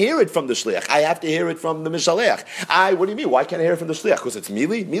I can't hear it from the Shliach. I have to hear it from the Mishalech. What do you mean? Why can't I hear it from the Shliach? Because it's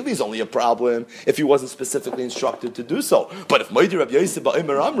Mili. Mili is only a problem if he wasn't specifically instructed to do so. But if Moedi Rabbi Yossi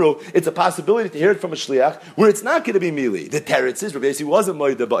ba'omer amru, it's a possibility to hear it from a Shliach where it's not going to be Mili. The teretz is Rabbi Yossi wasn't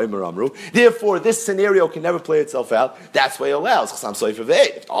Moedi ba'omer amru. Therefore, this scenario can never play itself out. That's why he allows Chasam Sefer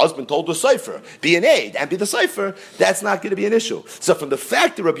v'eid. If the husband told the Sefer, be an aid and be the Sefer, that's not going to be an issue. So from the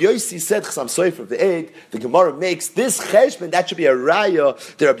fact that Rabbi Yossi said Chasam Sefer v'eid, the Gemara makes this cheshbon, that should be a raya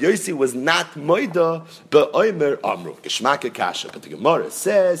that Rabbi Yossi was not moida ba'omer amru. Geshmaka kasha. But the Gemara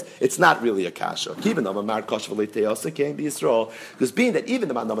says it's not really a kasha. Even though Mamar kasha v'leiteyasa came be Yisrael, because being that even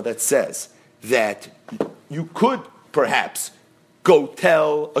the Mandama that says that you could perhaps go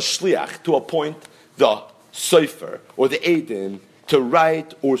tell a shliach to appoint the sofer or the edim to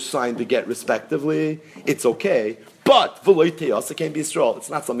write or sign the get respectively, it's okay. But v'loiteyasa can't be Yisrael. It's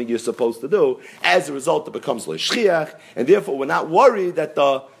not something you're supposed to do. As a result, it becomes loishchiach, and therefore we're not worried that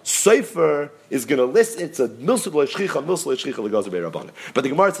the sefer is going to list. It's a milsud loishchicha legazer be'rabbanan. But the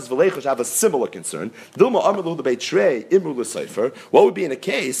Gemara says v'leichosh have a similar concern. Dilma amru the beitrei imru l'sefer. What would be in a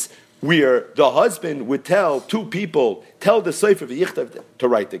case where the husband would tell two people, tell the sefer v'yichtav to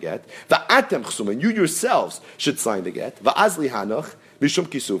write the get, va'atem chsum, and you yourselves should sign the get, va'azli hanoch. Mishum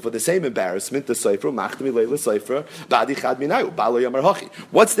Kisufa, the same embarrassment, the Sefer, Machtami Leila Sefer, Badi Chad Minayu, Balo Yamar Hachi.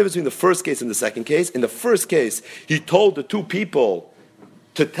 What's the difference between the first case and the second case? In the first case, he told the two people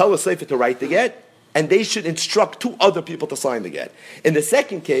to tell a Sefer to write the get, and they should instruct two other people to sign the get. In the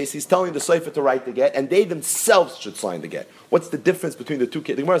second case, he's telling the Sefer to write the get, and they themselves should sign the get. What's the difference between the two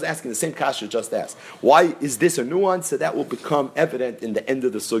cases? The Gemara is asking the same kasha just asked. Why is this a nuance? So that will become evident in the end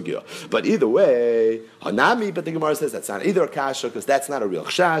of the sugya. But either way, hanami, but the Gemara says that's not either a kasha, because that's not a real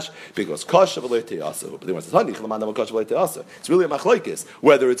chash, because kasha v'loy teyasu. But the Gemara says, hani, chalaman kasha v'loy teyasu. It's really a machlokes,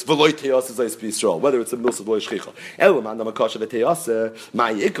 whether it's v'loy teyasu zayis b'Yisrael, whether it's a milsa v'loy shchicha. Elaman kasha v'teyasu,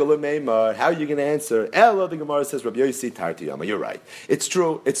 ma'yikol meimar. How are you going to answer answer. Ella, the Gemara says, Rabbi Yossi Tarti Yama. You're right. It's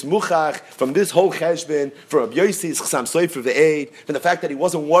true. It's muchach from this whole cheshbon, from Rabbi Yossi's chsam soifer ve'ed, from the fact that he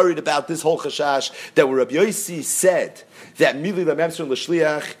wasn't worried about this whole chashash, that when Rabbi Yossi said that mili lememser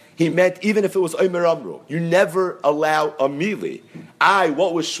l'shliach, he meant even if it was Omer Amru. You never allow a mili.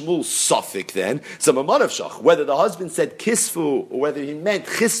 What was Shmuel's suffix then? So Mamanavshach, whether the husband said kisfu or whether he meant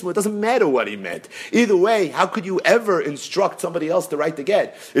chismu, it doesn't matter what he meant. Either way, how could you ever instruct somebody else to write the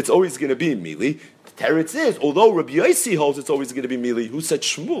get? It's always going to be mili. The teretz is, although Rabbi Yossi holds it's always going to be mili, who said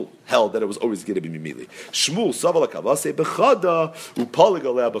Shmuel held that it was always going to be mili? Shmuel, savala kavase bechada,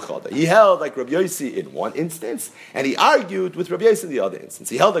 upaligolea bechada. He held like Rabbi Yossi in one instance, and he argued with Rabbi Yossi in the other instance.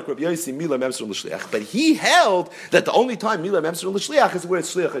 He held like Rabbi Yossi mila memser l'shliach, but he held that the only time mila memser l'shliach is where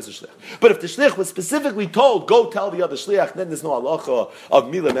it's shliach is a shliach. But if the shliach was specifically told, go tell the other shliach, then there's no halacha of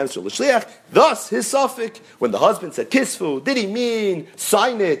mila memser l'shliach. Thus, his suffix, when the husband said kisfu, did he mean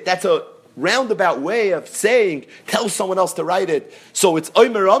sign it? That's a roundabout way of saying, tell someone else to write it. So it's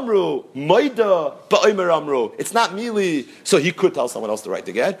Omer Amru, Maida, but Omer Amru. It's not Mili, so he could tell someone else to write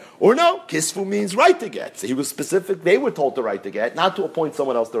the get. Or no, Kisfu means write the get. So he was specific, they were told to write the get, not to appoint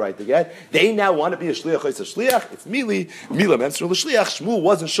someone else to write the get. They now want to be a Shliach, it's a Shliach, it's Mili, Mila Memser l'Shliach. Shmuel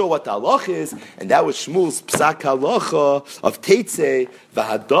wasn't sure what the halach is, and that was Shmuel's Psak halacha of Teitzei,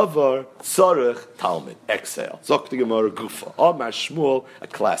 V'hadavar, Tzarech, Talmud. Exhale. Zok the Gemara Gufa. Amar Shmuel, a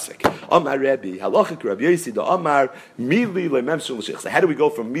classic. Amar Rebbe, Halachik Rabbi Yossi, the Amar, Mili le'memser l'shliach. So how do we go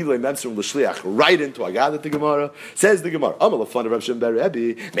from Mili le'memser l'shliach right into Agadat the Gemara? Says the Gemara, Amar l'fan of Rav Shem bar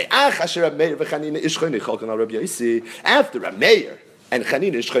Rebbe, Me'ach asher Rab Meir v'chanina ishchoni chalkan al Rabbi Yossi. After Rab Meir and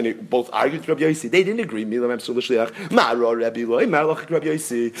Chanina Ishchoni both argued with Rabbi Yossi, they didn't agree. Mila memser l'shliach. Ma'ara Rabbi loy, ma'alachik Rabbi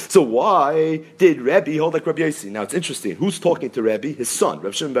Yossi. So why did Rabbi hold like Rabbi Yossi? Now it's interesting. Who's talking to Rabbi? His son,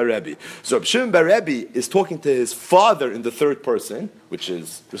 Rav Shimon bar Rebbe. So Rav Shimon bar Rebbe is talking to his father in the third person, which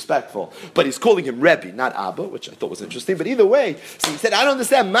is respectful. But he's calling him Rebbe, not Abba, which I thought was interesting. But either way, so he said, I don't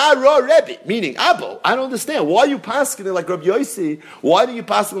understand. Ma'ara Rebbe, meaning Abba. I don't understand. Why are you passing it like Rabbi Yossi? Why do you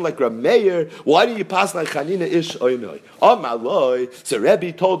pass it like Rabbi Meir? Why do you pass it like Chanina Ish Oinoi? Amaloi. So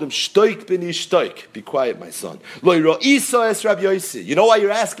Rebbe told him, Shtoik b'ni shtoik. Be quiet, my son. Lo ro'isa es Rabbi Yossi. You know why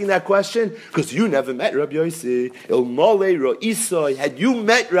you're asking that question? Because you never met Rabbi Yossi. Il mole ro'isa. Had you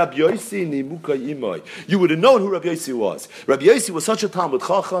met Rabbi Yossi, nimuka imoi, you would have known who Rabbi Yossi was. Rabbi Yossi was such a Talmud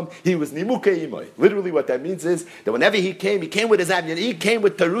Chacham, he was nimuka imoi. Literally what that means is that whenever he came with his amyan, he came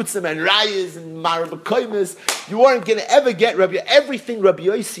with tarutzim and rayas and marabakoimis. You weren't going to ever get Rabbi. Everything Rabbi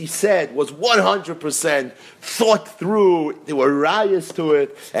Yossi said was 100% thought through. There were rayas to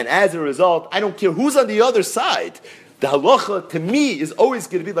it, and as a result, I don't care who's on the other side. The halacha, to me, is always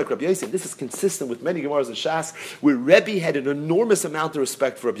going to be like Rabbi Yossi. And this is consistent with many Gemaras and Shas, where Rebbe had an enormous amount of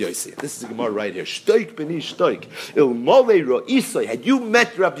respect for Rabbi Yossi. This is a Gemara right here. Shtoik b'ni shtoik. Il mole ro'isai. Had you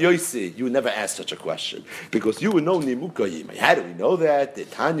met Rabbi Yossi, you would never ask such a question. Because you would know nimuka yimai. How do we know that? The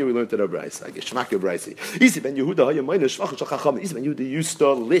Tanya we learned at Rabbi Yossi. I guess Shmak Rabbi Yossi. Isi ben Yehuda hayamayna shvach shachacham. Isi ben Yehuda used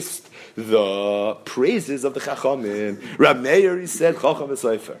to list the praises of the Chachamim. Rabbi Meir, he said, Chacham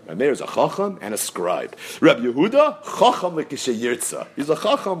v'Sefer. Rabbi Meir is a Chacham and a scribe. Rabbi Yehuda, Chacham l'kishe yirtza. He's a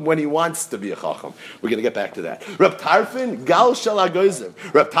Chacham when he wants to be a Chacham. We're going to get back to that. Reb Tarfon, Gal shel hagoyzim.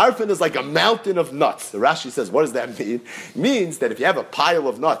 Reb Tarfon is like a mountain of nuts. The Rashi says, what does that mean? It means that if you have a pile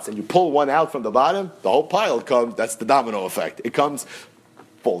of nuts and you pull one out from the bottom, the whole pile comes, that's the domino effect. It comes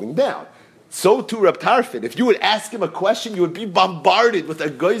falling down. So too Reb Tarfon, if you would ask him a question, you would be bombarded with a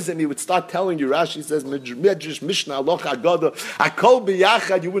goyzim. He would start telling you. Rashi says, Medrash, Mishnah, Alocha, Agada, Akol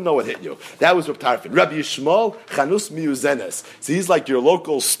b'yachad, you wouldn't know what hit you. That was Reb Tarfon. Rabbi Yishmael, Chanus miyuzenes. So he's like your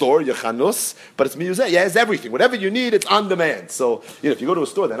local store, your Chanus, but it's miyuzenes. He has everything. Whatever you need, it's on demand. So, if you go to a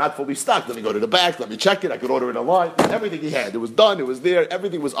store, they're not fully stocked. Let me go to the back, let me check it, I could order it online. Everything he had, it was done, it was there,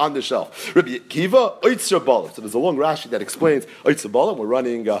 everything was on the shelf. Rabbi Kiva, Oitzer Balam. So there's a long Rashi that explains Oitzer Balam. We're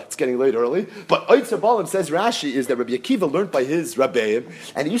running, it's getting late early. But Oitzer Balam, says Rashi, is that Rabbi Akiva learned by his Rabbeim,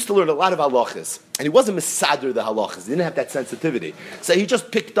 and he used to learn a lot of halachas. And he wasn't misader the halachas. He didn't have that sensitivity. So he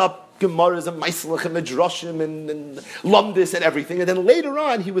just picked up Gemaras and Maislach and Midrashim and Lumdis and everything. And then later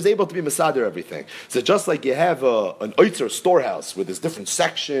on, he was able to be misader everything. So just like you have an Oitzer storehouse with its different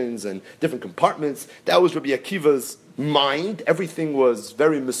sections and different compartments, that was Rabbi Akiva's mind. Everything was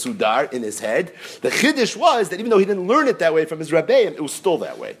very mesudar in his head. The chiddush was that even though he didn't learn it that way from his rabbeim, it was still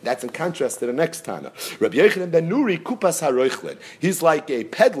that way. That's in contrast to the next Tana. Rabbi Yochanan ben Nuri kupas haroichlin. He's like a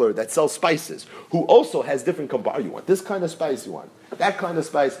peddler that sells spices, who also has different compartments. You want this kind of spice, you want that kind of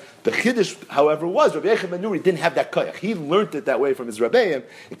spice. The chiddush, however, was Rabbi Yochanan ben Nuri didn't have that koyach. He learned it that way from his rabbeim,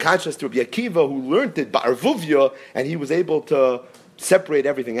 in contrast to Rabbi Akiva, who learned it ba'arvuvya, and he was able to separate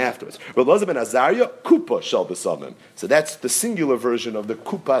everything afterwards. Rabbi Elazar ben Azariah, kupa shel b'samim. So that's the singular version of the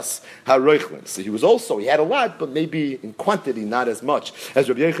kupas haroichlin. So he had a lot, but maybe in quantity not as much as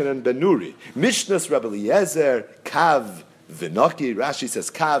Rabbi Yochanan ben Nuri. Mishnas Rabbi Eliezer, kav v'naki. Rashi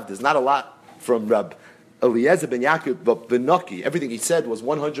says kav. There's not a lot from Rabbi Eliezer ben Yaakov, but v'naki. Everything he said was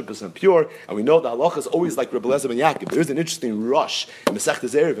 100% pure, and we know the halacha is always like Rabbi Eliezer ben Yaakov. There's an interesting rush in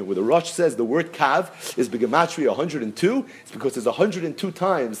Masechtas Eruvin where the rush says the word kav is begematria 102. It's because there's 102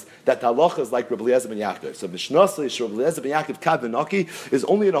 times that the halacha is like Rabbi Eliezer ben Yaakov. So Mishnasli, Rabbi Eliezer ben Yaakov kav v'naki is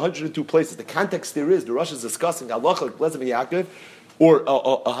only in 102 places. The context there is the rush is discussing halacha like Eliezer ben Yaakov, or a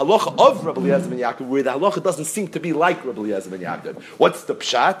halacha of Rabbi Eliezer ben Yaakov, where the halacha doesn't seem to be like Rabbi Eliezer ben Yaakov. What's the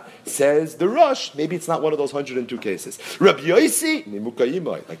pshat? Says the Rush. Maybe it's not one of those 102 cases. Rabbi Yosi,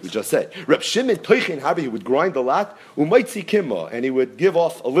 nimukayimai, like we just said. Rabbi Shimon toichin harbi, he would grind a lot, umaitzi kima, and he would give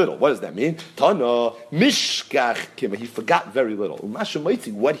off a little. What does that mean? Tana mishkach kima, he forgot very little.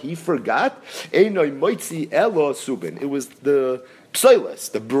 Umashamitzi, what he forgot? Einoi moitzi elo subin. It was the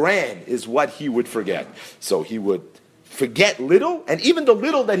psoilis, the bran, is what he would forget. So he would forget little, and even the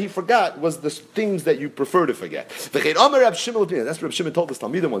little that he forgot was the things that you prefer to forget. That's what Reb Shimon told us,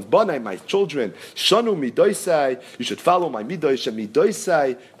 Talmidim once, Banai, my children, Shanu midoisai, you should follow my midois,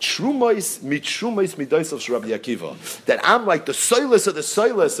 midoisai, trumais, mitrumais midois of Rabbi Akiva. That I'm like the soilus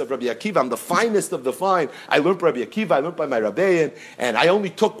of Rabbi Akiva, I'm the finest of the fine. I learned by Rabbi Akiva, I learned by my Rabbein, and I only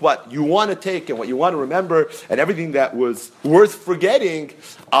took what you want to take and what you want to remember, and everything that was worth forgetting,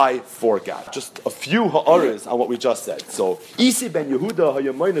 I forgot. Just a few ha'aras on what we just said. So, Isi ben Yehuda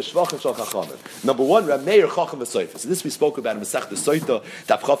hayamoyne shvachim shal chachamim. Number one, Reb Meir chacham v'soifa. So this we spoke about in Masechta Soita,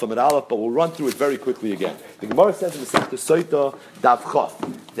 Daf Chaf Amud Aleph, but we'll run through it very quickly again. The Gemara says in Masechta Soita, Daf Chaf,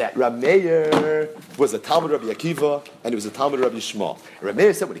 that Reb Meir was a Talmud Rabbi Akiva and he was a Talmud Rabbi Yishmael. Reb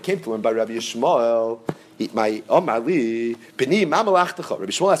Meir said when he came to learn by Rabbi Yishmael, my Amali, Bini, Mamalachtecha.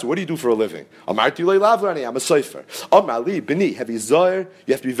 Rabbi Shmuel asked, what do you do for a living? Amarti Lei Lavrani, I'm a sofer. Amali, Bini, Heavy Zohar,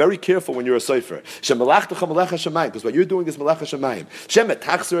 you have to be very careful when you're a sofer. Shemalachtecha Malach HaShamayim, because what you're doing is Malach HaShamayim. Shemet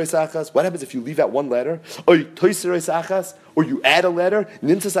Tachseres Achas, what happens if you leave out one letter? Or Toiseres Achas, or you add a letter?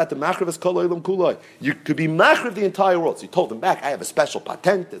 Nintas at the Machrivas Kol Olam Kuloi. You could be Machriv the entire world. So he told him back, I have a special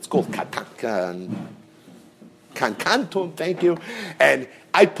patent, it's called Kankanton, thank you. And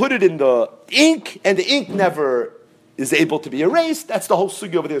I put it in the ink, and the ink never is able to be erased. That's the whole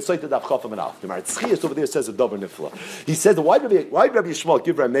sugi over there. The Maritzias over there says a davar nifla. He says, why Rabbi Yishmael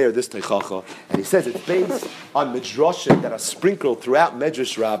give Rabbi Meir this teichacha? And he says it's based on midrashim that are sprinkled throughout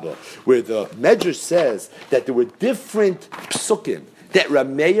Medrash Rabbah, where the Medrash says that there were different psukim that Rabbi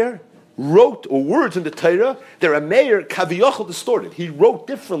Meir wrote, or words in the Torah that Rabbi Meir kaviyachol distorted. He wrote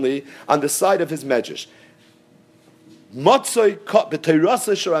differently on the side of his Medrash. Instead of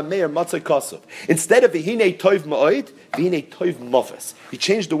v'hinei toiv ma'od, v'hinei toiv maves. He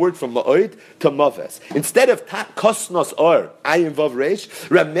changed the word from ma'od to maves. Instead of kosnos or ayin vav reish,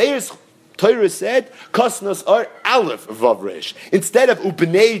 Rameir's Torah said kosnos or aleph vav reish. Instead of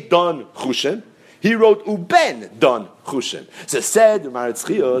ubnei don chushen, he wrote uben don chushen. So said the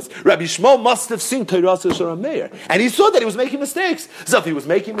Maritzias, Rabbi Yishmael must have seen Torah Shel Meir, and he saw that he was making mistakes. So if he was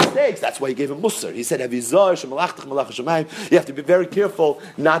making mistakes, that's why he gave him musar. He said, "Havizar shemalachtek malach hashamayim." You have to be very careful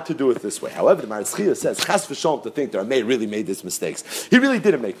not to do it this way. However, the Maritzias says, "Chas v'shalom," to think that Meir really made these mistakes. He really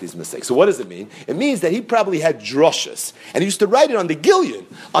didn't make these mistakes. So what does it mean? It means that he probably had drushes, and he used to write it on the gillion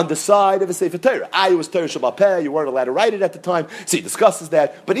on the side of a Sefer Torah. It was Torah Shabbat Peh. You weren't allowed to write it at the time. So he discusses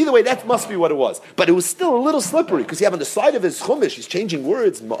that. But either way, that must be what it was. But it was still a little slippery because you have on the side of his chumash, he's changing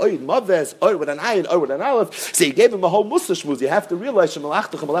words, ma'od, maves, or with an ayin, or with an aleph. So he gave him a whole mussar shmuz. You have to realize,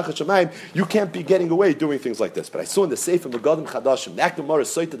 you can't be getting away doing things like this. But I saw in the Sefer Megadim Chadashim, that Gemara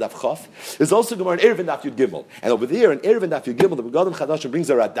Soita Daf Chaf, there's also Gemara in Eruvin Daf Yud Gimel. And over there in Eruvin Daf Yud Gimel, the Megadim Chadashim brings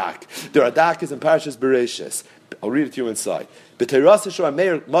a Radak. The Radak is in Parashas Bereshis. I'll read it to you inside. B'teirasa shor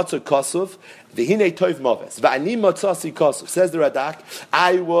Meir matzah kosov, v'hinei toiv maves. V'ani matzasi kosov. Says the Radak,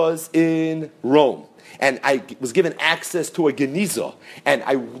 I was in Rome, and I was given access to a geniza, and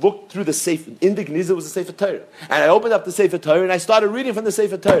I looked through the Sefer. In the geniza was a Sefer Torah, and I opened up the Sefer Torah, and I started reading from the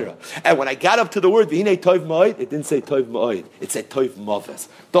Sefer Torah. And when I got up to the word v'hinei toiv ma'od, it didn't say toiv ma'od, it said toiv maves.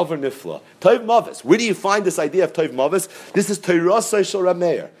 Dover nifla. Toiv maves. Where do you find this idea of toiv maves? This is Teirasa shel Reb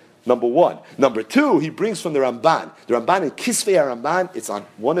Meir. Number one. Number two, he brings from the Ramban. The Ramban in Kisvei HaRamban, it's on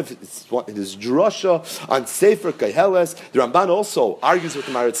his drasha on Sefer Koheles. The Ramban also argues with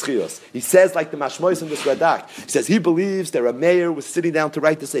the Maritzias. He says, like the Mashmois in this Radak, he says he believes that Reb Meir was sitting down to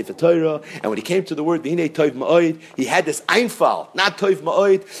write the Sefer Torah, and when he came to the word V'hinei Toiv Ma'od, he had this Einfal, not Toiv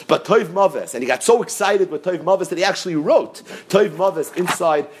Ma'od, but Toiv Maves. And he got so excited with Toiv Maves that he actually wrote Toiv Maves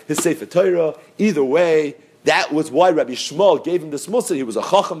inside his Sefer Torah. Either way, That was why Rabbi Shmuel gave him this Musar. He was a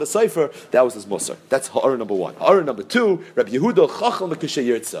Chacham B'Sefer. That was his Musar. That's Ha'ara number one. Ha'ara number two, Rabbi Yehuda Chacham L'Kishay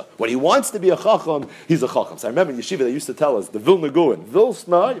Yirtza. When he wants to be a Chacham, he's a Chacham. So I remember in Yeshiva they used to tell us, the Vilna Goyen,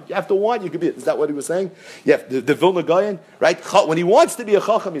 Vilsna, if you have to want, you could be. Is that what he was saying? Yeah, the Vilna Goyen, right? When he wants to be a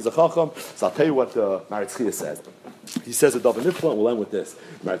Chacham, he's a Chacham. So I'll tell you what Maritz Chia says. He says a Davar Nifla, and we'll end with this.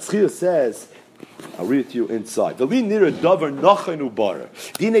 Maritz Chia says, I'll read it to you inside. We know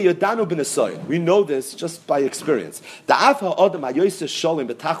this just by experience. Even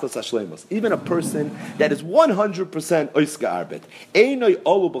a person that is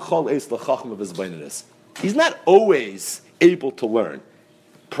 100% he's not always able to learn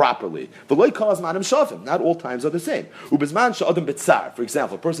properly. Not all times are the same. For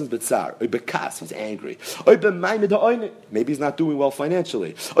example, a person's bitzar, he's angry. Maybe he's not doing well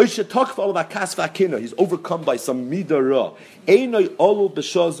financially. He's overcome by some midah.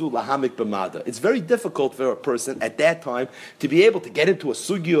 It's very difficult for a person at that time to be able to get into a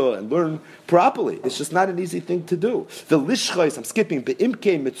sugya and learn properly. It's just not an easy thing to do. I'm skipping. For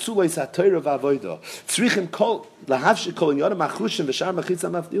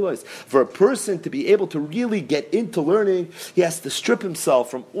a person to be able to really get into learning, he has to strip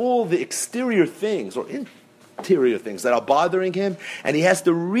himself from all the exterior things or interior things that are bothering him, and he has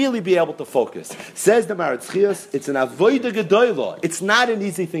to really be able to focus. Says the Maritz Chias, it's an avodah gedolah. It's not an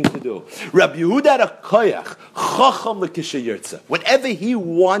easy thing to do. Rabbi Yehuda had a koyach, chacham l'kishay yirtza. Whenever he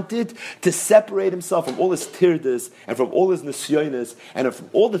wanted to separate himself from all his tirdas and from all his nisyonis and from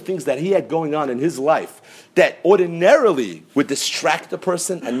all the things that he had going on in his life that ordinarily would distract a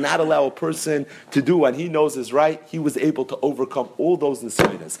person and not allow a person to do what he knows is right, he was able to overcome all those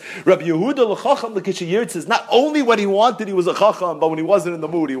nisyonis. Rabbi Yehuda l'chacham l'kishay yirtza is not only when he wanted he was a chacham, but when he wasn't in the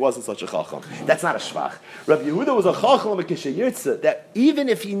mood he wasn't such a chacham. That's not a shvach. Rabbi Yehuda was a chacham l'kishay yirtza that even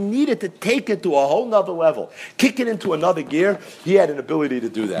if he needed to take it to a whole nother level, kick it into another gear, he had an ability to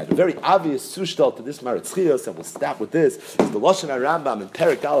do that. A very obvious sushtal to this Maritz Chias, and we'll stop with this, is the Lashon HaRambam in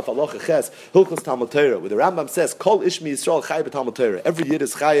Perek Aleph Halacha Ches, Hilchos Talmud Torah, where the Rambam says, Kol Ishmi Yisrael Chayiv Talmud Torah. Every Yid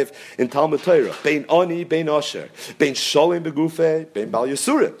is Chayiv in Talmud Torah. Bein Ani, Bein Asher, Bein Sholem Begufe, Bein Bal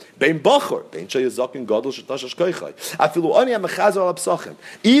Yisurim, Bein Bachor, Bein Shayazakin Gadol Shetash Koichai. Afilu Ani HaMechazor Al Psachim.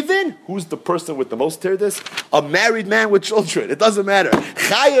 Even who's the person with the most tirdis? A married man with children. It doesn't matter.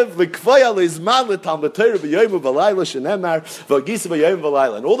 Chayiv L'Kvaya L'Izman L'Talmud Torah B'Yoyim V'Layla Shenemar V'Gisa V'Yoyim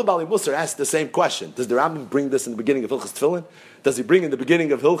V'Layla. And all the Bali Musar ask the same question. Does the Rambam bring this in the beginning of Hilchos Tefillin? Does he bring in the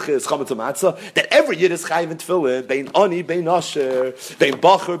beginning of Hilchis Chametz Matzah that every Yid is chayiv in Tefillin, bein ani, bein asher, bein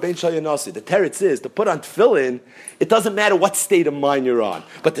bacher, bein shayanasi? The teretz is to put on Tefillin. It doesn't matter what state of mind you're on,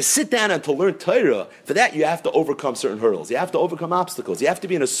 but to sit down and to learn Torah, for that you have to overcome certain hurdles. You have to overcome obstacles. You have to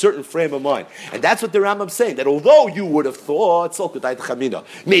be in a certain frame of mind, and that's what the Rambam's saying. That although you would have thought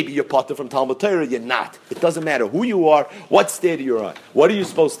maybe you're potter from Talmud Torah, you're not. It doesn't matter who you are, what state you're on. What are you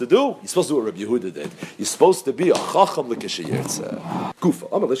supposed to do? You're supposed to do what Rabbi Yehuda did. You're supposed to be a chacham l'kishay yirtza.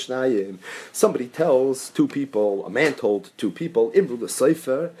 Somebody tells two people, a man told two people, Imru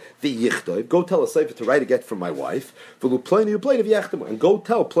l'seifer v'yichtoiv, go tell a seifer to write a get from my wife, and go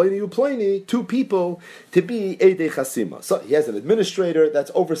tell Pliny, two people to be Eidei Chasima. So he has an administrator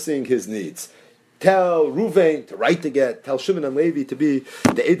that's overseeing his needs. Tell Ruvain to write the get. Tell Shimon and Levi to be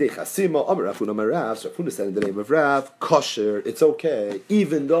the Eidei Chasima. Amar Rafun Amar Rav. So Rafun said in the name of Rav, kosher, it's okay,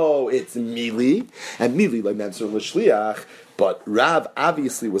 even though it's mili, and mili like Mansur l'shliach. But Rav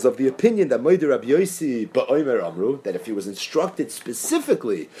obviously was of the opinion that Moeder Rabbi Yossi ba'omer amru, that if he was instructed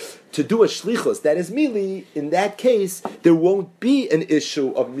specifically to do a shlichus, that is mili, in that case, there won't be an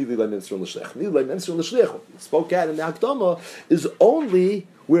issue of mili le'mensur l'shliach. Mili le'mensur l'shliach, what we spoke at in the Akdama, is only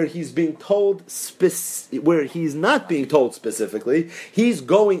where he's being told, where he's not being told specifically, he's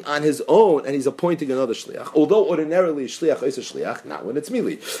going on his own and he's appointing another shliach. Although ordinarily shliach is a shliach, not when it's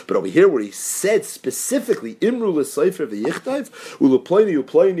mili. But over here where he said specifically, Imru l'seifer v'yichtav, u'leploini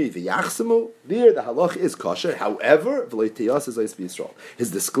u'ploini v'yachsemu, there the halach is kosher. However, v'leitiyas is eis b'Yisrael.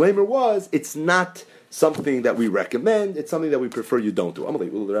 His disclaimer was, it's not something that we recommend, it's something that we prefer you don't do. To the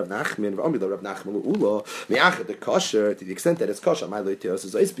extent that it's kosher, then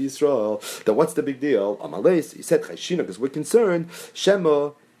what's the big deal? He said, because we're concerned,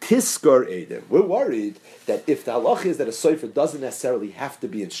 Shema Tiskar Edim. We're worried that if the halach is that a sofer doesn't necessarily have to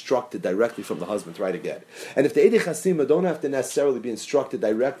be instructed directly from the husband to write a get, and if the Eidei Chasima don't have to necessarily be instructed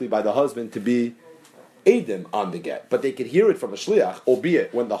directly by the husband to be Edim on the get, but they could hear it from a shliach,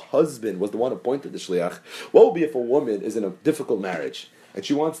 albeit when the husband was the one who appointed the shliach. What would be if a woman is in a difficult marriage and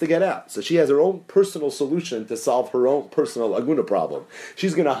she wants to get out? So she has her own personal solution to solve her own personal aguna problem.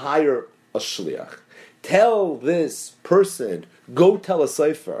 She's going to hire a shliach. Tell this person, go tell a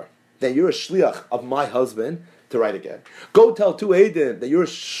sefer that you're a shliach of my husband to write a get. Go tell two Eidim that you're a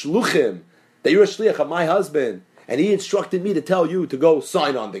shluchim, that you're a shliach of my husband, and he instructed me to tell you to go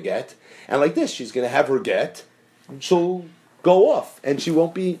sign on the get. And like this, she's going to have her get, and she'll go off, and she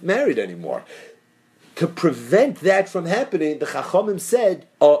won't be married anymore. To prevent that from happening, the Chachamim said,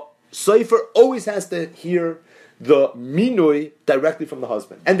 a Sefer always has to hear the minui directly from the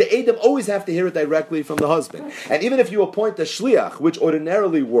husband. And the Eidim always have to hear it directly from the husband. And even if you appoint a shliach, which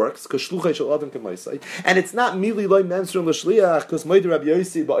ordinarily works, because shluchai shel adam k'maisai, and it's not mili loy memsrim l'shliach, because moed Rabbi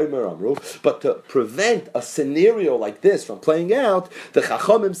Yossi ba'omer amru, but to prevent a scenario like this from playing out, the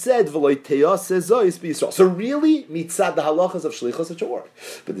Chachamim said, v'loy teyaseh zois b'Yisrael. So really, mitzad the halachas of shlichus, it should work.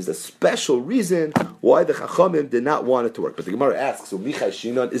 But there's a special reason why the Chachamim did not want it to work. But the Gemara asks, so Michai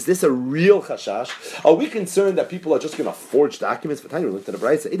Shinon, is this a real chashash? Are we concerned that people are just going to forge documents? If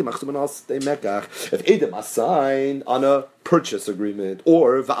Eidim are signed on a purchase agreement,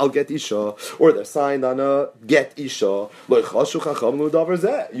 or Va'al Get Isha, or they're signed on a Get Isha,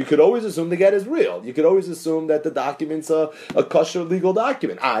 you could always assume the get is real. You could always assume that the document's a kosher legal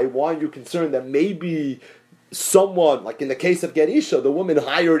document. Why are you concerned that maybe someone, like in the case of Get Isha, the woman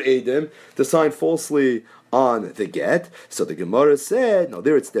hired Eidim to sign falsely on the get? So the Gemara said, no,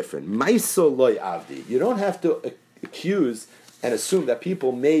 there it's different. Maiso loy avdi. You don't have to accuse and assume that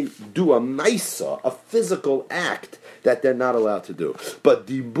people may do a maisa, a physical act that they're not allowed to do. But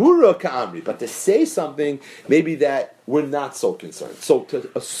dibura ka'amri, but to say something maybe that we're not so concerned. So to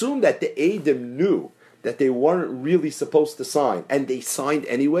assume that the Eidim knew that they weren't really supposed to sign, and they signed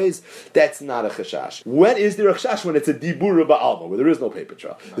anyways, that's not a chashash. When is there a chashash? When it's a dibura ba'alma, where there is no paper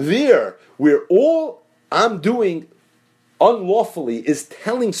trail. There, where all I'm doing unlawfully is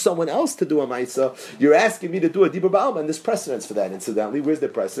telling someone else to do a maisa, you're asking me to do a dibur ba'alma, and there's precedence for that. Incidentally, where's the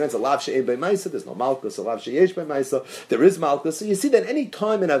precedence? A lav she'ein by maisa, there's no malchus. A lav she'yesh by maisa, there is malchus. So you see that any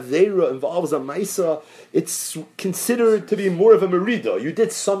time an aveira involves a maisa, it's considered to be more of a merida. You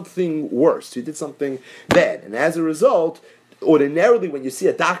did something worse. You did something bad, and as a result, ordinarily, when you see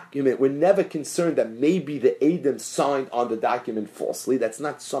a document, we're never concerned that maybe the Eidim signed on the document falsely. That's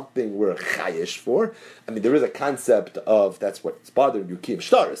not something we're chayish for. I mean, there is a concept of that's what's bothering you, kiyum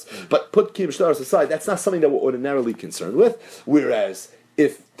shtaris. But put kiyum shtaris aside, that's not something that we're ordinarily concerned with. Whereas,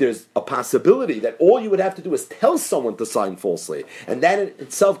 if there's a possibility that all you would have to do is tell someone to sign falsely, and that in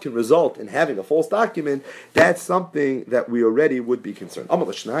itself can result in having a false document, that's something that we already would be concerned.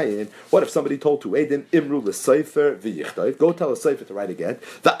 What if somebody told to Eidim, Imru l'Sefer v'yichtayv, go tell a Sefer to write a get,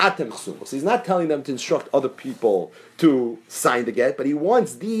 v'atem chsumos. He's not telling them to instruct other people to sign the get, but he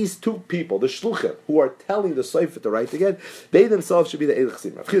wants these two people, the shluchim, who are telling the Sefer to write the get, they themselves should be the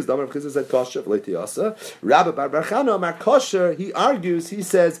Eilich. Rav Chizda said kosher, v'leitiyasa. Rabbi Bar Chana Amar kosher, he argues, he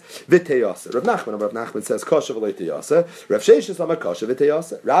says, v'teyasa. Rav Nachman says kosher v'leitiyasa. Rav Sheshes Amar kosher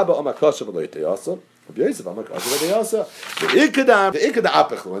v'teyasa. Rabbi Amar kosher v'leitiyasa. Rav Yosef Amar kosher v'teyasa. V'ikada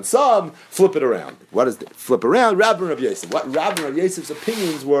apichu. And some flip it around. What is it? Flip around? Rabbi and Rav Yosef. What Rabbi and Rav Yosef's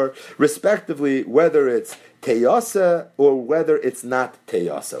opinions were, respectively, whether it's teyasa or whether it's not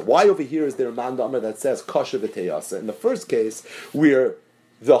teyasa. Why over here is there a mandamar that says kosher v'teyasa? In the first case, where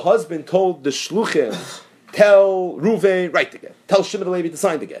the husband told the shluchim, tell Ruvain, write the get. Tell Shimon and Levi to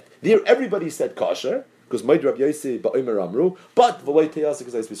sign the get. There, everybody said kosher, because Moed Rabbi Yossi ba'omer amru, but v'loy teyasa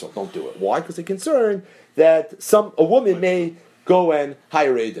because don't do it. Why? Because they're concerned that a woman may go and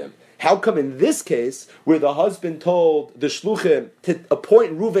hire Eidim. How come in this case, where the husband told the shluchim to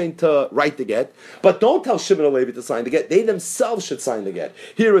appoint Ruvain to write the get, but don't tell Shimon and Levi to sign the get, they themselves should sign the get.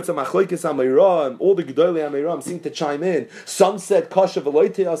 Here it's a machlokes amayram, all the gedolei amayram seem to chime in. Some said kasha v'loy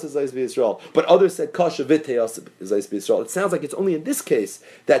teyasa zayis v'Yisrael, but others said kasha v'teyasa zayis v'Yisrael. It sounds like it's only in this case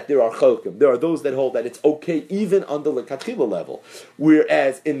that there are cholokim. There are those that hold that it's okay even on the lekatchila level.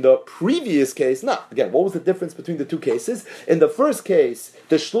 Whereas in the previous case, again, what was the difference between the two cases? In the first case,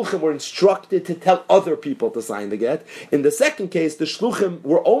 the shluchim were instructed to tell other people to sign the get. In the second case, the shluchim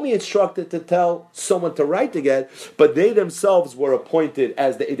were only instructed to tell someone to write the get, but they themselves were appointed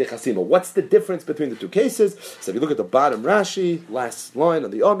as the Eidei Chasima. What's the difference between the two cases? So if you look at the bottom Rashi, last line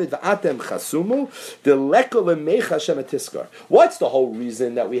on the Omid, v'atem chasumu, deleko lemecha shema tiskar. What's the whole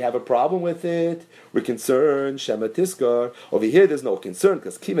reason that we have a problem with it? We're concerned, shema tiskar. Over here, there's no concern,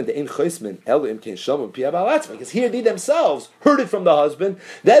 because kiven de'en choismin, elu im ken shalom piyah ba'alatzma. Because here, they themselves heard it from the husband.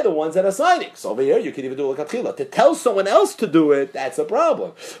 They're the ones that are signing. So over here, you can even do l'katchila. To tell someone else to do it, that's a problem.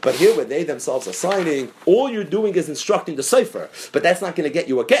 But here, when they themselves are signing, all you're doing is instructing the sefer. But that's not going to get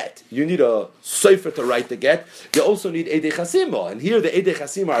you a get. You need a sefer to write the get. You also need Eidei Chasima. And here, the Eidei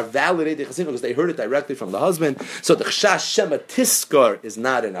Chasima are valid Eidei Chasima because they heard it directly from the husband. So the Chashash Shema Tiskar is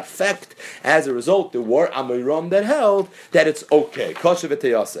not in effect. As a result, there were Amiram that held that it's okay. Kosher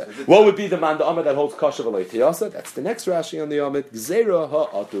v'teyasa. What would be the man, the Amid that holds kosher v'teyasa? That's the next Rashi on the Amid. Gzeira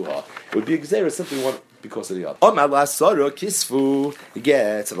ha'atuha. It would be Gzeira simply one because of the other. Omar la'asara kisfu.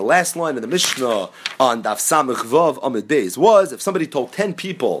 Again, so the last line of the Mishnah on Daf Samech Vav Amid Beis was, if somebody told 10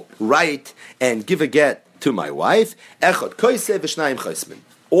 people, write and give a get to my wife, echad koiseh v'shnayim chaismin.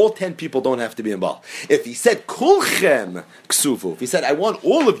 All 10 people don't have to be involved. If he said kulchem ksufu, if he said I want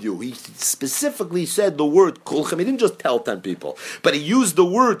all of you, he specifically said the word kulchem. He didn't just tell 10 people, but he used the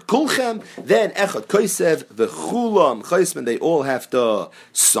word kulchem. Then echad koisev v'chulam chaisman, they all have to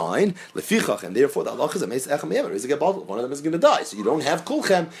sign lefichach, and therefore the halach is a meis echem yemer. Is a get bottled. One of them is going to die, so you don't have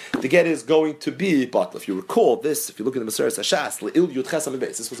kulchem. The get is going to be bottled. If you recall this, if you look at the Maseres Hashas, leil yud chesam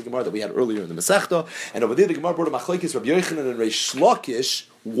beis. This was a gemara that we had earlier in the Masechta, and over there the gemara brought a machlekes Rabbi Yochanan and Reish Lakish.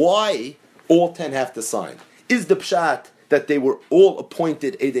 Why all 10 have to sign? Is the pshat that they were all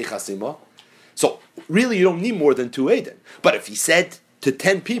appointed Eidei Chasima? So really you don't need more than 2 Eidim. But if he said to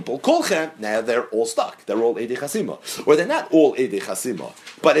 10 people, Kolchem, now they're all stuck. They're all Eidei Chasima. Or they're not all Eidei Chasima.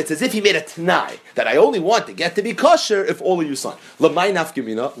 But it's as if he made a Tanai, that I only want to get to be kosher if all of you sign. L'may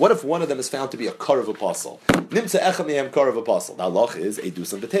nafkimina, what if one of them is found to be a Karav apostle? Nimtza echem yehem Karav apostle. The halach is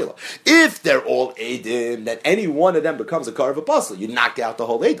Eidus and Betela. If they're all Eidim, then any one of them becomes a Karav apostle. You knock out the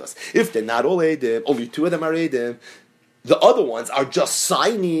whole Eidus. If they're not all Eidim, only 2 of them are Eidim, the other ones are just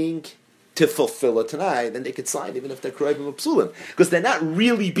signing to fulfill it tonight, then they could sign even if they're Kroivim or Psulim. Because they're not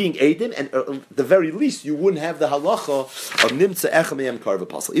really being Eidim, and at the very least, you wouldn't have the halacha of Nimtza Echameyem Karv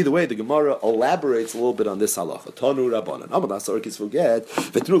Apostle. Either way, the Gemara elaborates a little bit on this halacha. Tanu Rabbanan. Amadas Orkis forget.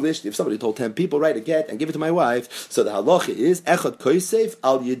 Vetru Lishti, if somebody told 10 people, write a get and give it to my wife, so the halacha is Echad Koisef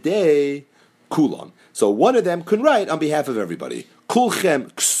Al Yedei Kulam. So one of them can write on behalf of everybody.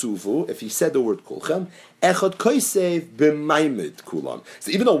 Kulchem ksuvu, if he said the word kulchem, echad koisev b'maimid kulam.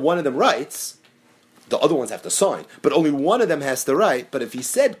 So even though one of them writes, the other ones have to sign, but only one of them has to write. But if he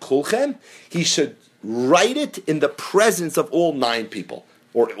said kulchem, he should write it in the presence of all 9 people,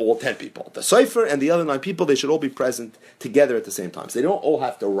 or all 10 people. The cipher and the other 9 people, they should all be present together at the same time. So they don't all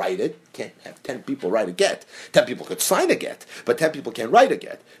have to write it. Can't have 10 people write a get. 10 people could sign a get, but 10 people can't write a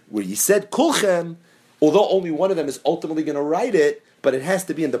get. Where he said kulchem, although only one of them is ultimately going to write it, but it has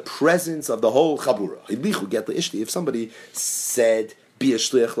to be in the presence of the whole chabura. If somebody said, "Be a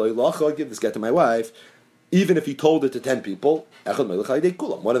shliach lo'ilacha," give this get to my wife, even if he told it to 10 people, one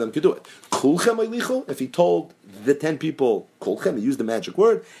of them could do it. If he told the 10 people, he used the magic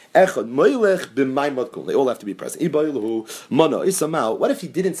word, they all have to be present. What if he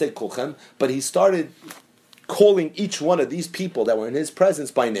didn't say kulchem, but he started calling each one of these people that were in his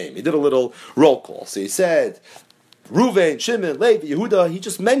presence by name? He did a little roll call. So he said, Ruvain, Shimon, Levi, Yehuda, he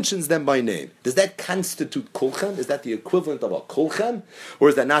just mentions them by name. Does that constitute kulchem? Is that the equivalent of a kulchem? Or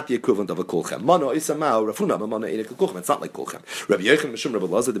is that not the equivalent of a kulchem? Mano isamau, Rafuna, Mano enek kulchem. It's not like kulchem. Rabbi Yechon, Mishum, Rabbi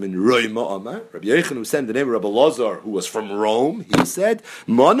Lazar, them in Roima Amar. Rabbi Yechon, who said the name of Rabbi Lazar, who was from Rome, he said,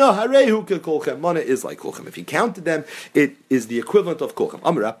 Mano harehu kulchem. Mano is like kulchem. If he counted them, it is the equivalent of kulchem.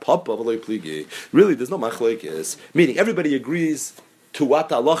 Amar, Papa, Pligi. Really, there's no machlekes. Meaning, everybody agrees to what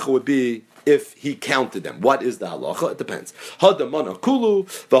the halacha would be if he counted them. What is the halacha? It depends. Hadamana kulu,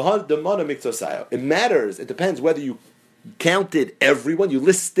 v'hadamana miktosaya. It matters. It depends whether you counted everyone, you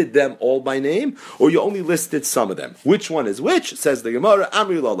listed them all by name, or you only listed some of them. Which one is which? Says the Gemara,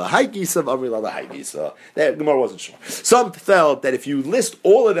 Amri la haigisa, Amri la haigisa. The Gemara wasn't sure. Some felt that if you list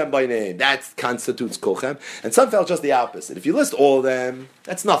all of them by name, that constitutes kolchem, and some felt just the opposite. If you list all of them,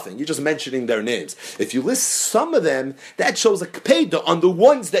 that's nothing. You're just mentioning their names. If you list some of them, that shows a kpeda on the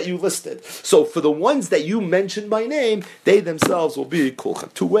ones that you listed. So for the ones that you mentioned by name, they themselves will be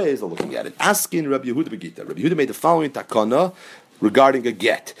kolchem. 2 ways of looking at it. Asking Rabbi Yehuda Begita. Rabbi Yehuda made the following takana regarding a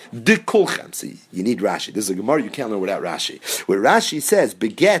get. De kolchem. See, you need Rashi. This is a Gemara you can't learn without Rashi. Where Rashi says,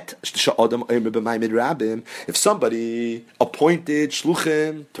 beget sha'adam omer b'maimid rabim. If somebody appointed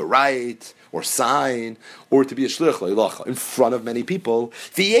shluchim to write or sign or to be a shliach leilacha in front of many people,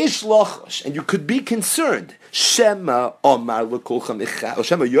 v'yesh lachash, and you could be concerned. Shema omar lekulchem ichav, or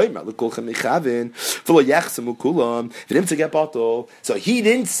Shema yoymar lekulchem ichavin, v'lo yachsemu kulam, v'nim to get bottle. So he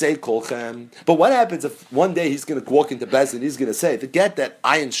didn't say kolchem. But what happens if one day he's going to walk into Bez and he's going to say, the get that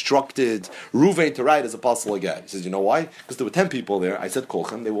I instructed Ruvain to write as apostle again? He says, you know why? Because there were 10 people there. I said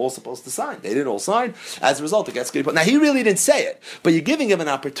kolchem. They were all supposed to sign. They didn't all sign. As a result, it gets good. Now he really didn't say it, but you're giving him an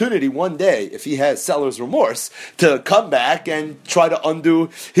opportunity one day, if he has seller's remorse, to come back and try to undo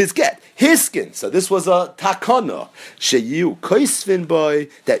his get. Hiskin. So this was a takana. Sheyu koisvin boy,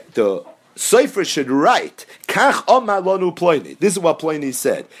 that the Sefer should write. Kach omar lonu ploini. This is what Ploini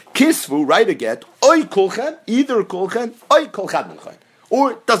said. Kisvu, write a get. Oy kolchem, either kolchem, oy kolchad minchaim.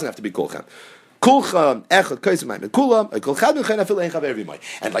 Or it doesn't have to be kolchem. Kulcham echad koisem ma'im kulam, oy kolchad minchaim afil ein chaver v'may.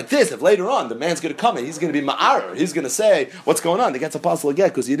 And like this, if later on the man's going to come and he's going to be ma'arer, he's going to say, what's going on? The get's apostle get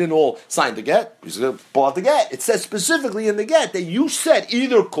because you didn't all sign the get. He's going to pull out the get. It says specifically in the get that you said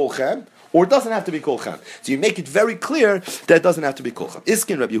either kolchem, or it doesn't have to be kolchem. So you make it very clear that it doesn't have to be kolchem.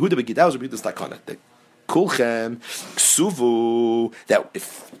 Iskin Rabbi Yehuda begidav Rabbi Yehuda's takana. The kolchem ksuvu, that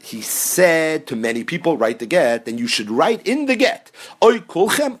if he said to many people write the get, then you should write in the get oy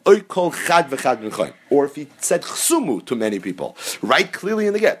kolchem oy kol chad v'chad minchaim. Or if he said chsumu to many people, write clearly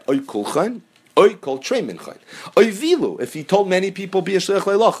in the get oy kolchem oy kol trei minchaim. Oy vilu, if he told many people be a shliach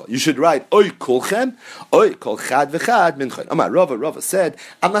leilacha, you should write oy kolchem oy kol chad v'chad minchaim. Amar Rava said,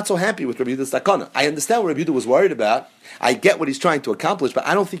 I'm not so happy with Rabbi Yehuda's takana. I understand what Rabbi Yehuda was worried about. I get what he's trying to accomplish, but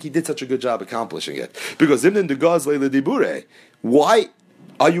I don't think he did such a good job accomplishing it. Because Zimnin de Gaz Leila Dibure, why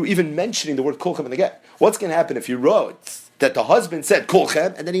are you even mentioning the word kolchem in the get? What's going to happen if you wrote that the husband said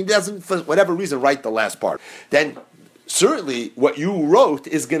kolchem, and then he doesn't, for whatever reason, write the last part? Then certainly what you wrote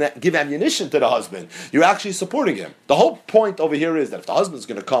is going to give ammunition to the husband. You're actually supporting him. The whole point over here is that if the husband's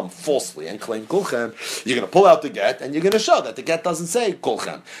going to come falsely and claim kulchem, you're going to pull out the get and you're going to show that the get doesn't say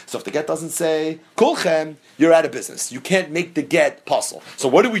kulchem. So if the get doesn't say kulchem, you're out of business. You can't make the get puzzle. So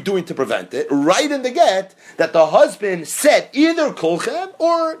what are we doing to prevent it? Write in the get that the husband said either kulchem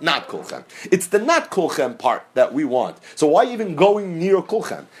or not kulchem. It's the not kulchem part that we want. So why even going near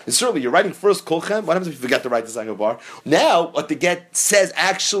kulchem? And certainly you're writing first kulchem. What happens if you forget to write the second bar? Now, what the get says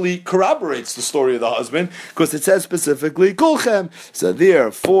actually corroborates the story of the husband, because it says specifically kulchem. So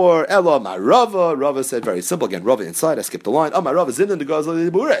therefore, Elo Amar Rava. Rava said very simple. Again, Rava inside. I skipped the line. Amar Rava zinin the gazal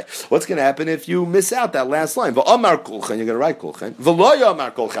dibure. What's going to happen if you miss out that last line? V'amar kulchen. You're going to write kulchen. V'lo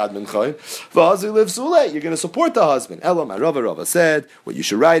amar kol chad minchayin. V'hazi liv sule. You're going to support the husband. Elo Amar Rava. Rava said what you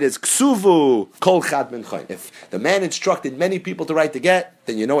should write is ksuvu kol chad minchayin. If the man instructed many people to write the get,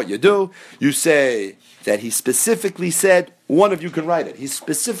 then you know what you do. You say that he specifically said one of you can write it. He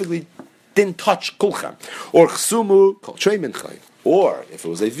specifically didn't touch kulchem. Or chsumu kol trei minchayin. Or if it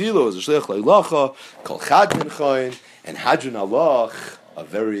was a vilo, it was a shliach leilacha, kol chad minchayin, and hadrun alach, a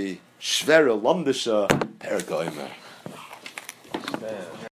very shvera lamdisha perek oimer.